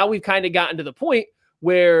 and now we've kind of gotten to the point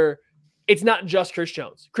where it's not just Chris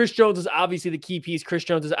Jones. Chris Jones is obviously the key piece. Chris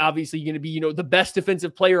Jones is obviously going to be, the best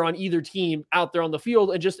defensive player on either team out there on the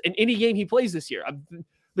field. And just in any game he plays this year,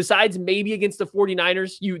 besides maybe against the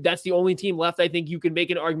 49ers, that's the only team left. I think you can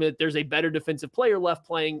make an argument that there's a better defensive player left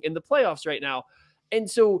playing in the playoffs right now. And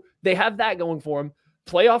so they have that going for him.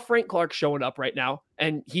 Playoff Frank Clark showing up right now,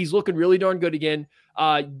 and he's looking really darn good again.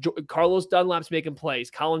 Carlos Dunlap's making plays.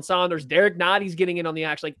 Colin Saunders, Derek Notty's getting in on the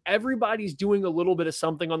action. Like, everybody's doing a little bit of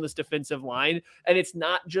something on this defensive line, and it's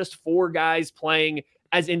not just four guys playing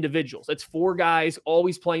as individuals. It's four guys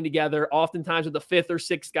always playing together, oftentimes with a fifth or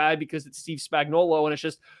sixth guy because it's Steve Spagnuolo, and it's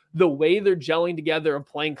just the way they're gelling together and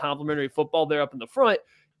playing complementary football there up in the front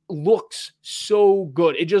looks so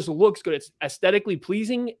good. It just looks good. It's aesthetically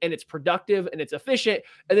pleasing, and it's productive, and it's efficient.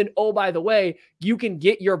 And then, oh, by the way, you can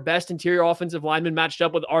get your best interior offensive lineman matched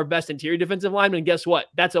up with our best interior defensive lineman. And guess what?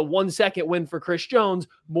 That's a 1 second win for Chris Jones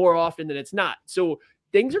more often than it's not. So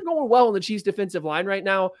things are going well in the Chiefs defensive line right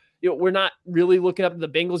now. We're not really looking up at the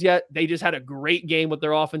Bengals yet. They just had a great game with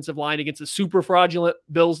their offensive line against a super fraudulent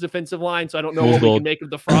Bills defensive line. So I don't know what we can make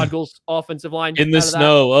of the Fraudgles offensive line in the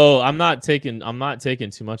snow. Oh, I'm not taking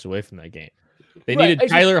too much away from that game. They needed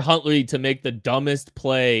Tyler Huntley to make the dumbest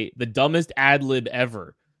play, the dumbest ad lib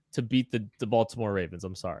ever to beat the Baltimore Ravens.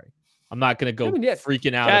 I'm sorry. I'm not going to go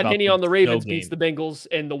freaking out. Chad Henne on the Ravens beats the Bengals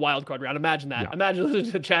in the wild card round. Imagine that. Yeah.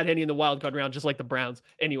 Imagine Chad Henne in the wild card round, just like the Browns.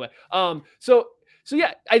 Anyway, So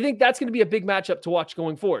yeah, I think that's going to be a big matchup to watch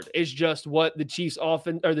going forward. Is just what the Chiefs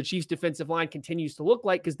the Chiefs defensive line continues to look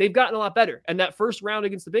like, because they've gotten a lot better. And that first round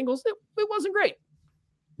against the Bengals, it wasn't great.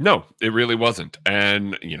 No, it really wasn't.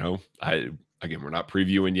 And we're not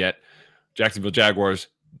previewing yet. Jacksonville Jaguars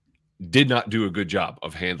did not do a good job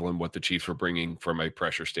of handling what the Chiefs were bringing from a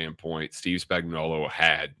pressure standpoint. Steve Spagnuolo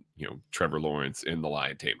had Trevor Lawrence in the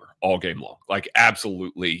lion tamer all game long. Like,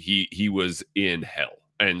 absolutely, he was in hell.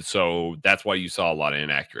 And so that's why you saw a lot of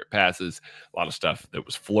inaccurate passes, a lot of stuff that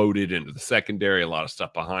was floated into the secondary, a lot of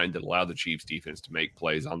stuff behind that allowed the Chiefs defense to make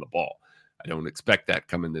plays on the ball. I don't expect that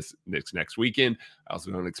coming this next weekend. I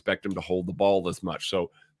also don't expect them to hold the ball this much.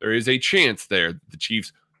 So there is a chance there. The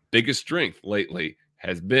Chiefs' biggest strength lately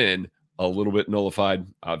has been a little bit nullified.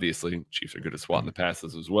 Obviously, Chiefs are good at swatting the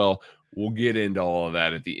passes as well. We'll get into all of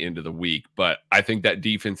that at the end of the week. But I think that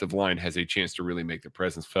defensive line has a chance to really make their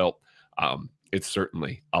presence felt. It's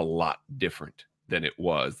certainly a lot different than it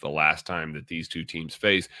was the last time that these two teams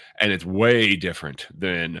faced. And it's way different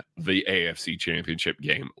than the AFC Championship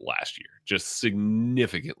game last year. Just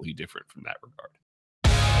significantly different from that regard.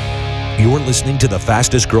 You're listening to the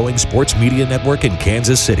fastest growing sports media network in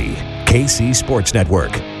Kansas City, KC Sports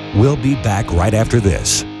Network. We'll be back right after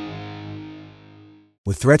this.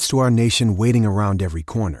 With threats to our nation waiting around every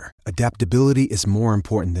corner, adaptability is more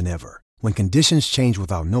important than ever. When conditions change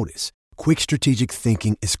without notice, quick strategic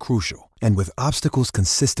thinking is crucial, and with obstacles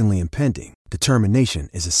consistently impending, determination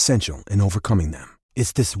is essential in overcoming them.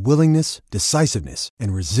 It's this willingness, decisiveness,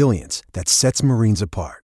 and resilience that sets Marines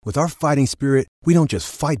apart. With our fighting spirit, we don't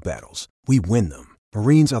just fight battles, we win them.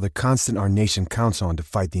 Marines are the constant our nation counts on to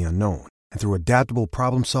fight the unknown, and through adaptable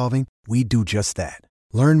problem solving, we do just that.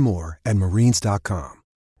 Learn more at Marines.com.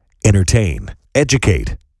 Entertain,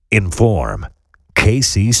 educate, inform.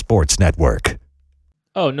 KC Sports Network.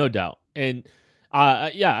 Oh, no doubt. And we're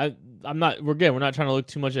not trying to look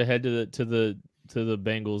too much ahead to the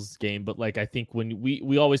Bengals game, but like, I think when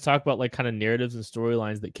we always talk about like kind of narratives and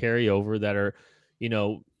storylines that carry over that are,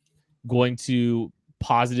 going to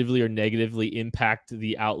positively or negatively impact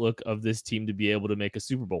the outlook of this team to be able to make a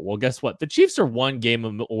Super Bowl. Well, guess what? The Chiefs are one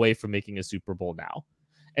game away from making a Super Bowl now.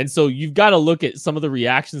 And so you've got to look at some of the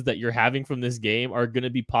reactions that you're having from this game are going to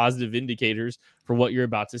be positive indicators for what you're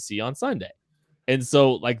about to see on Sunday. And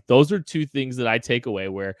so, like, those are two things that I take away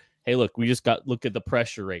where hey, look, we just look at the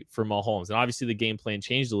pressure rate for Mahomes. And obviously the game plan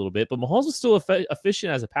changed a little bit, but Mahomes was still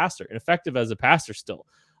efficient as a passer and effective as a passer still.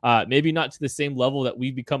 Maybe not to the same level that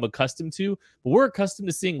we've become accustomed to, but we're accustomed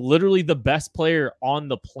to seeing literally the best player on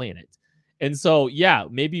the planet. And so, yeah,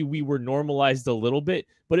 maybe we were normalized a little bit,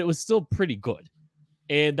 but it was still pretty good.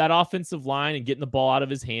 And that offensive line and getting the ball out of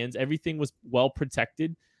his hands, everything was well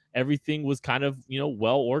protected. Everything was kind of,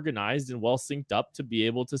 well organized and well synced up to be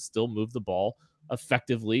able to still move the ball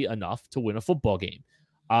effectively enough to win a football game.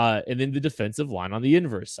 And then the defensive line on the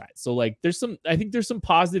inverse side. So I think there's some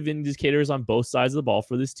positive indicators on both sides of the ball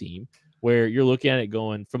for this team where you're looking at it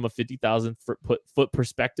going from a 50,000 foot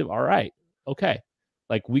perspective. All right. Okay.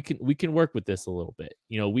 Like we can work with this a little bit,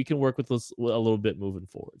 we can work with this a little bit moving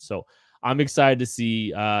forward. So I'm excited to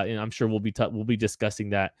see, and I'm sure we'll be discussing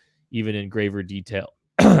that even in graver detail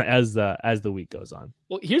as the week goes on.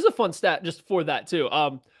 Well, here's a fun stat just for that too.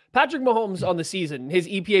 Patrick Mahomes on the season, his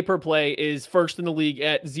EPA per play is first in the league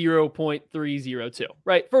at 0.302,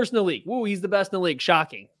 right? First in the league. Woo, he's the best in the league.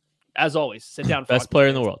 Shocking. As always, sit down. Best player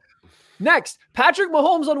in the world. Next, Patrick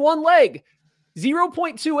Mahomes on one leg,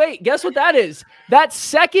 0.28. Guess what that is? That's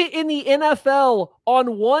second in the NFL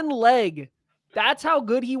on one leg. That's how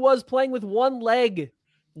good he was playing with one leg.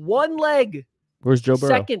 One leg. Where's Joe Burrow?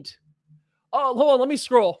 Second. Oh, hold on. Let me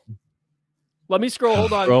scroll.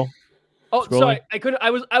 Hold on. Scroll. Oh, sorry. I couldn't.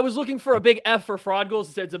 I was looking for a big F for fraud goals.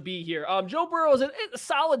 Instead, it's a B here. Joe Burrow is a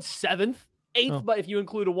solid 7th, 8th, but if you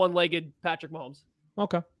include a one-legged Patrick Mahomes.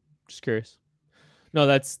 Okay, just curious. No,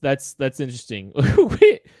 that's interesting.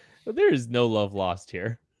 There is no love lost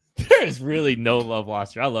here. There is really no love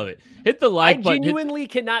lost here. I love it. Hit the like button. I genuinely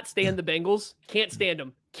cannot stand the Bengals. Can't stand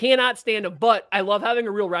them. Cannot stand them. But I love having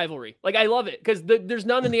a real rivalry. Like I love it because there's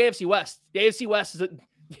none in the AFC West. The AFC West is.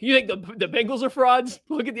 You think the Bengals are frauds?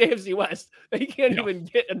 Look at the AFC West. They can't even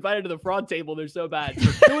get invited to the fraud table. They're so bad.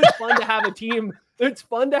 It was fun to have a team. It's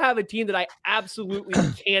fun to have a team that I absolutely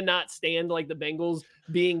cannot stand, like the Bengals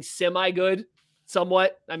being semi-good,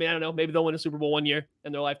 somewhat. I mean, I don't know. Maybe they'll win a Super Bowl one year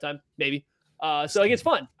in their lifetime. Maybe. So it's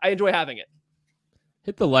fun. I enjoy having it.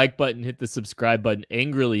 Hit the like button. Hit the subscribe button.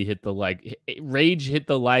 Angrily hit the like. Rage hit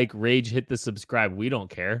the like. Rage hit the subscribe. We don't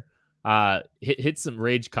care. Hit some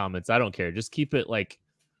rage comments. I don't care. Just keep it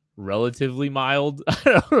relatively mild.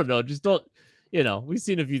 I don't know. Just don't, we've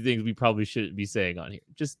seen a few things we probably shouldn't be saying on here.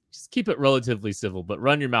 Just keep it relatively civil, but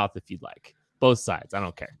run your mouth if you'd like. Both sides. I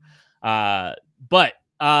don't care.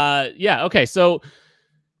 Yeah. Okay. So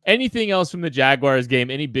anything else from the Jaguars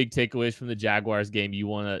game? Any big takeaways from the Jaguars game you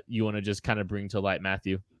want to just kind of bring to light,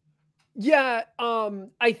 Matthew? Yeah.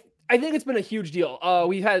 I think it's been a huge deal.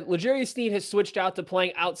 We've had L'Jarius Sneed has switched out to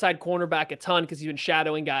playing outside cornerback a ton because he's been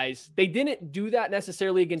shadowing guys. They didn't do that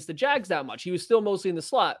necessarily against the Jags that much. He was still mostly in the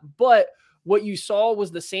slot. But what you saw was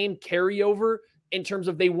the same carryover in terms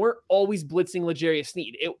of they weren't always blitzing L'Jarius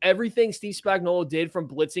Sneed. Everything Steve Spagnuolo did from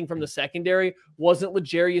blitzing from the secondary wasn't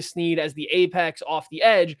L'Jarius Sneed as the apex off the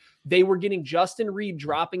edge. They were getting Justin Reed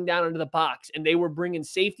dropping down into the box, and they were bringing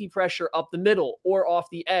safety pressure up the middle or off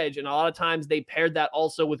the edge. And a lot of times they paired that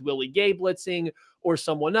also with Willie Gay blitzing or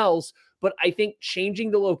someone else. But I think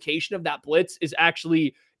changing the location of that blitz is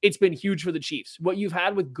actually, it's been huge for the Chiefs. What you've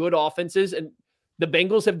had with good offenses, and the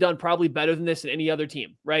Bengals have done probably better than this than any other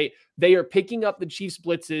team, right? They are picking up the Chiefs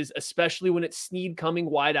blitzes, especially when it's Sneed coming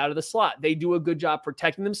wide out of the slot. They do a good job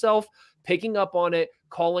protecting themselves, picking up on it,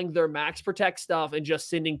 calling their max protect stuff, and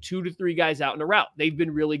just sending 2 to 3 guys out in a route. They've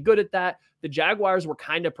been really good at that. The Jaguars were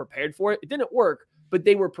kind of prepared for it. It didn't work, but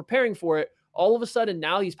they were preparing for it. All of a sudden,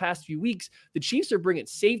 now these past few weeks, the Chiefs are bringing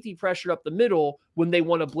safety pressure up the middle when they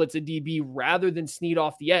want to blitz a DB rather than Sneed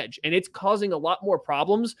off the edge. And it's causing a lot more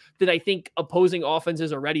problems than I think opposing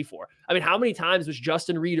offenses are ready for. I mean, how many times was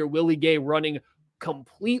Justin Reed or Willie Gay running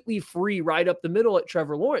completely free right up the middle at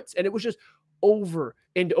Trevor Lawrence? And it was just over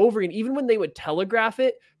and over. And even when they would telegraph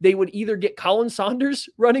it, they would either get Colin Saunders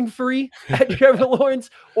running free at Trevor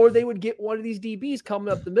Lawrence, or they would get one of these DBs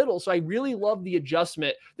coming up the middle. So I really love the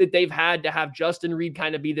adjustment that they've had to have Justin Reed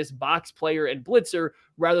kind of be this box player and blitzer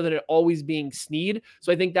rather than it always being Sneed.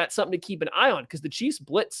 So I think that's something to keep an eye on because the Chiefs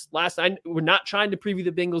blitz last night. We're not trying to preview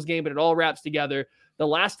the Bengals game, but it all wraps together. The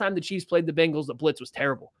last time the Chiefs played the Bengals, the blitz was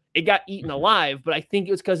terrible. It got eaten alive, but I think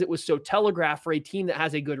it was because it was so telegraphed for a team that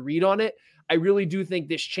has a good read on it. I really do think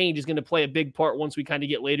this change is going to play a big part once we kind of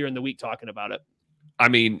get later in the week talking about it. I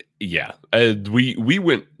mean, yeah, we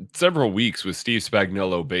went several weeks with Steve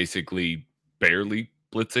Spagnuolo basically barely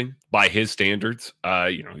blitzing by his standards.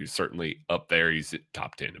 He's certainly up there. He's at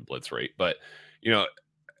top 10 in blitz rate, but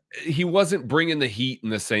he wasn't bringing the heat in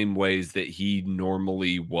the same ways that he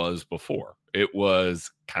normally was before. It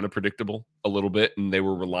was kind of predictable a little bit, and they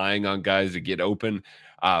were relying on guys to get open.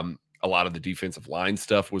 A lot of the defensive line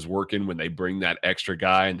stuff was working when they bring that extra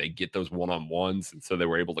guy and they get those one-on-ones, and so they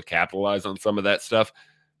were able to capitalize on some of that stuff.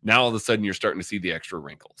 Now all of a sudden you're starting to see the extra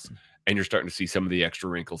wrinkles, and you're starting to see some of the extra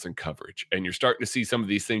wrinkles in coverage, and you're starting to see some of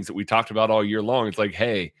these things that we talked about all year long. It's like,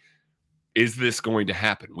 hey, is this going to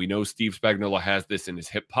happen? We know Steve Spagnuolo has this in his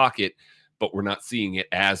hip pocket, but we're not seeing it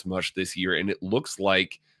as much this year, and it looks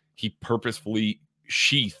like he purposefully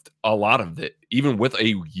sheathed a lot of it, even with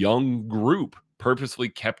a young group, purposefully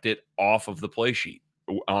kept it off of the play sheet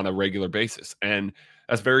on a regular basis. And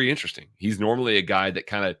that's very interesting. He's normally a guy that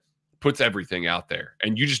kind of puts everything out there,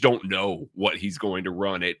 and you just don't know what he's going to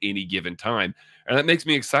run at any given time. And that makes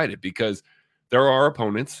me excited because there are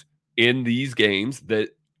opponents in these games that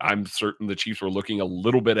I'm certain the Chiefs were looking a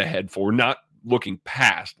little bit ahead for, not looking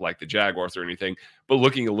past like the Jaguars or anything, but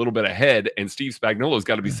looking a little bit ahead. And Steve Spagnuolo's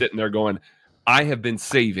got to be sitting there going, I have been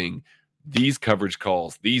saving these coverage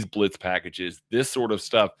calls, these blitz packages, this sort of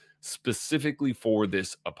stuff specifically for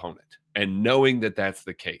this opponent, and knowing that that's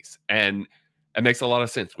the case. And it makes a lot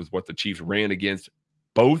of sense with what the Chiefs ran against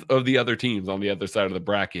both of the other teams on the other side of the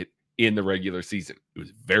bracket in the regular season. It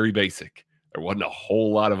was very basic. There wasn't a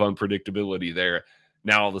whole lot of unpredictability there.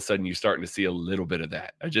 Now all of a sudden you're starting to see a little bit of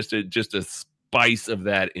that, just a spice of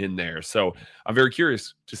that in there. So I'm very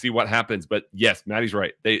curious to see what happens. But yes, Maddie's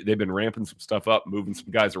right. They've been ramping some stuff up, moving some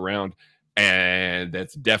guys around, and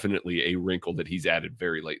that's definitely a wrinkle that he's added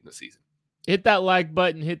very late in the season. Hit that like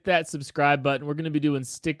button, hit that subscribe button. We're going to be doing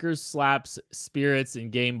stickers, slaps, spirits,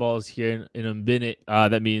 and game balls here in a minute.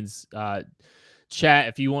 That means chat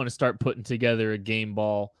if you want to start putting together a game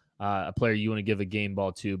ball, a player you want to give a game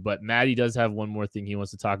ball to. But Maddie does have one more thing he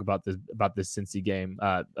wants to talk about this Cincy game,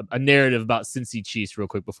 a narrative about Cincy Chiefs real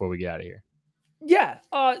quick before we get out of here. Yeah.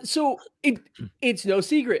 So it's no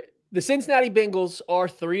secret. The Cincinnati Bengals are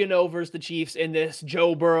 3-0 versus the Chiefs in this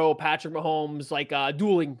Joe Burrow, Patrick Mahomes,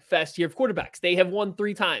 dueling fest here of quarterbacks. They have won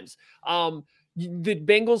 3 times. The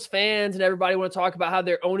Bengals fans and everybody want to talk about how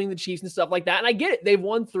they're owning the Chiefs and stuff like that. And I get it. They've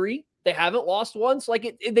won 3. They haven't lost once.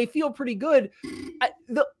 They feel pretty good.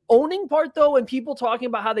 The owning part, though, and people talking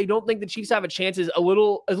about how they don't think the Chiefs have a chance is a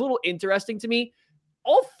little interesting to me.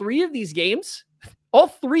 All 3 of these games,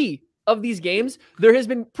 there has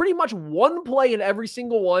been pretty much one play in every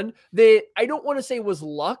single one that I don't want to say was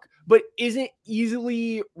luck, but isn't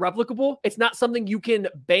easily replicable. It's not something you can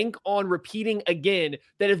bank on repeating again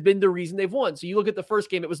that has been the reason they've won. So you look at the first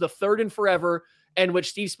game, it was the 3rd and forever in which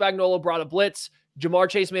Steve Spagnuolo brought a blitz. Jamar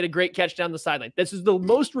Chase made a great catch down the sideline. This is the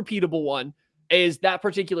most repeatable one, is that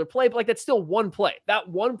particular play, but that's still one play. That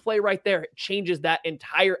one play right there changes that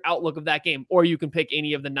entire outlook of that game. Or you can pick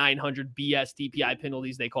any of the 900 BS DPI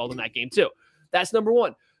penalties they called in that game too. That's number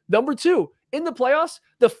 1. Number 2, in the playoffs,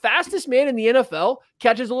 the fastest man in the NFL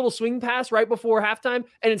catches a little swing pass right before halftime,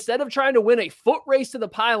 and instead of trying to win a foot race to the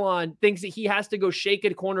pylon, thinks that he has to go shake a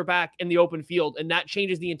cornerback in the open field, and that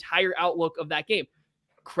changes the entire outlook of that game.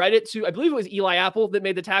 Credit to, I believe it was Eli Apple that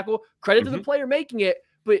made the tackle. Credit to the player making it,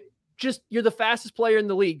 but just you're the fastest player in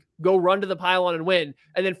the league. Go run to the pylon and win.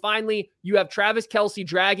 And then finally, you have Travis Kelce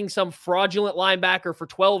dragging some fraudulent linebacker for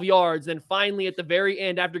 12 yards. Then finally, at the very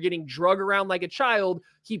end, after getting drug around like a child,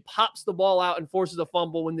 he pops the ball out and forces a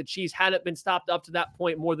fumble when the Chiefs hadn't been stopped up to that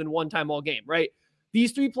point more than one time all game, right?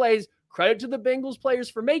 These 3 plays, credit to the Bengals players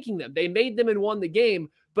for making them. They made them and won the game.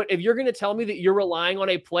 But if you're going to tell me that you're relying on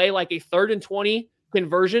a play like a 3rd and 20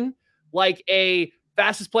 conversion, like a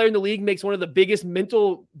fastest player in the league makes one of the biggest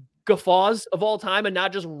mental guffaws of all time and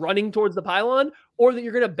not just running towards the pylon, or that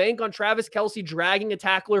you're going to bank on Travis Kelce dragging a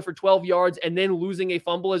tackler for 12 yards and then losing a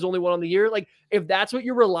fumble as only one on the year. If that's what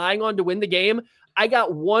you're relying on to win the game, I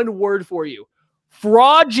got one word for you: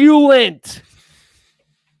 fraudulent.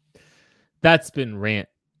 That's been Rant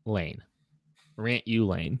Lane. Rant you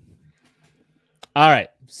Lane. All right.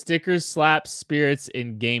 Stickers, slaps, spirits,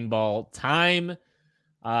 and game ball time.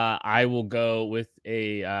 I will go with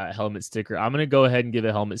a helmet sticker. I'm going to go ahead and give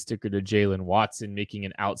a helmet sticker to Jalen Watson, making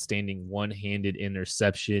an outstanding one-handed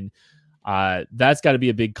interception. That's got to be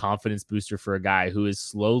a big confidence booster for a guy who has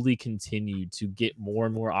slowly continued to get more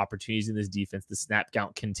and more opportunities in this defense. The snap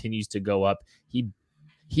count continues to go up.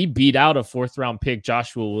 He beat out a 4th-round pick,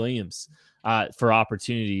 Joshua Williams, for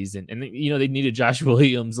opportunities. And they needed Joshua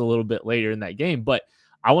Williams a little bit later in that game. But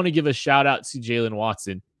I want to give a shout-out to Jalen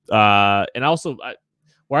Watson. And also...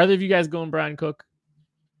 were either of you guys going Brian Cook?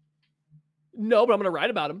 No, but I'm going to write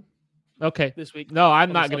about him. Okay. This week. No,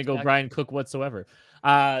 I'm not going to go Brian Cook whatsoever.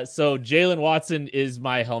 So Jalen Watson is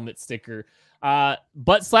my helmet sticker.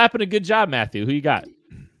 But slapping a good job, Matthew. Who you got?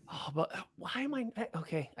 Oh, but why am I?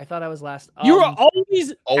 Okay, I thought I was last. You were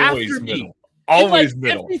always after middle. me. Always like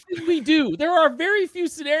middle. Everything we do, there are very few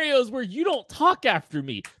scenarios where you don't talk after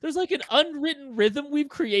me. There's like an unwritten rhythm we've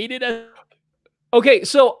created. Okay,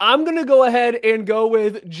 so I'm going to go ahead and go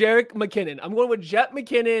with Jerick McKinnon. I'm going with Jet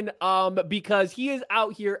McKinnon because he is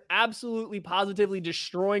out here absolutely positively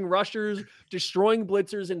destroying rushers, destroying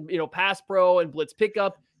blitzers and, pass pro and blitz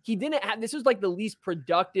pickup. He didn't have, this was like the least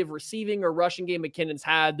productive receiving or rushing game McKinnon's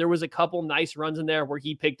had. There was a couple nice runs in there where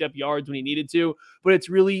he picked up yards when he needed to, but it's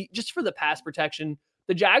really just for the pass protection.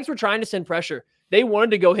 The Jags were trying to send pressure. They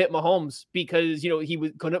wanted to go hit Mahomes because,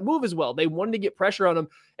 he couldn't move as well. They wanted to get pressure on him,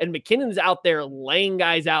 and McKinnon's out there laying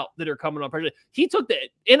guys out that are coming on pressure. He took the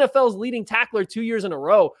NFL's leading tackler 2 years in a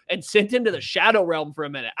row and sent him to the shadow realm for a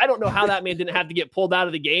minute. I don't know how that man didn't have to get pulled out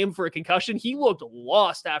of the game for a concussion. He looked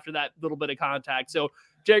lost after that little bit of contact. So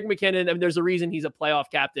Jerick McKinnon, there's a reason he's a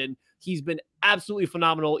playoff captain. He's been absolutely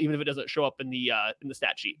phenomenal, even if it doesn't show up in the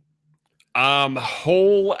stat sheet.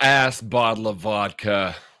 Whole ass bottle of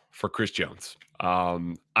vodka for Chris Jones.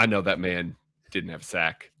 I know that man didn't have a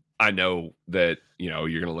sack. I know that, you're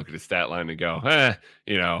going to look at his stat line and go,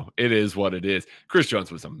 it is what it is. Chris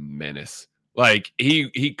Jones was a menace. Like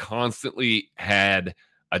he constantly had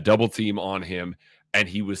a double team on him, and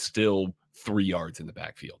he was still 3 yards in the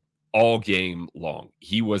backfield all game long.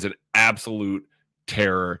 He was an absolute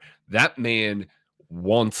terror. That man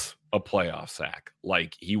wants a playoff sack.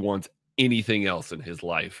 Like he wants anything else in his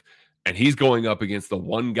life. And he's going up against the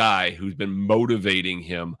one guy who's been motivating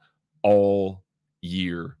him all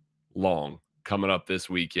year long coming up this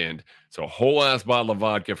weekend. So a whole ass bottle of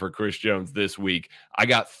vodka for Chris Jones this week. I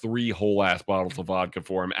got 3 whole ass bottles of vodka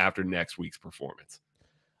for him after next week's performance.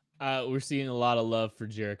 We're seeing a lot of love for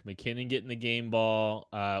Jerick McKinnon getting the game ball.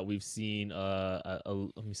 We've seen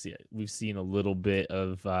We've seen a little bit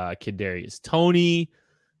of Kadarius Toney.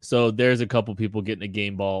 So there's a couple people getting a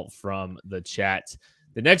game ball from the chat.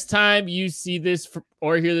 The next time you see this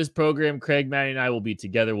or hear this program, Craig, Maddie, and I will be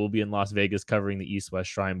together. We'll be in Las Vegas covering the East-West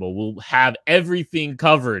Shrine Bowl. We'll have everything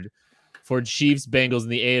covered for Chiefs Bengals in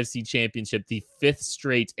the AFC Championship, the 5th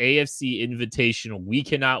straight AFC Invitational. We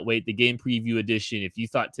cannot wait. The game preview edition. If you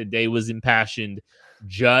thought today was impassioned,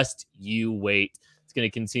 just you wait. It's going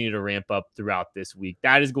to continue to ramp up throughout this week.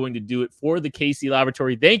 That is going to do it for the KC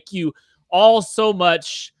Laboratory. Thank you all so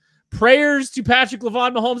much. Prayers to Patrick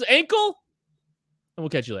Lavon Mahomes' ankle. And we'll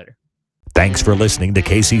catch you later. Thanks for listening to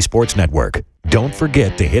KC Sports Network. Don't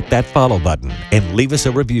forget to hit that follow button and leave us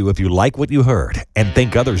a review if you like what you heard and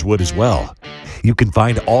think others would as well. You can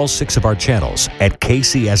find all 6 of our channels at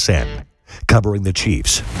KCSN, covering the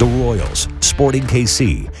Chiefs, the Royals, Sporting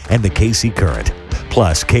KC, and the KC Current,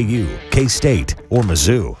 plus KU, K-State, or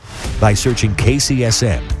Mizzou by searching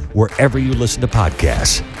KCSN wherever you listen to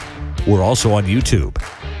podcasts. We're also on YouTube.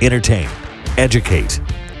 Entertain, educate,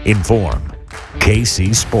 inform.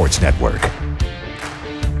 KC Sports Network.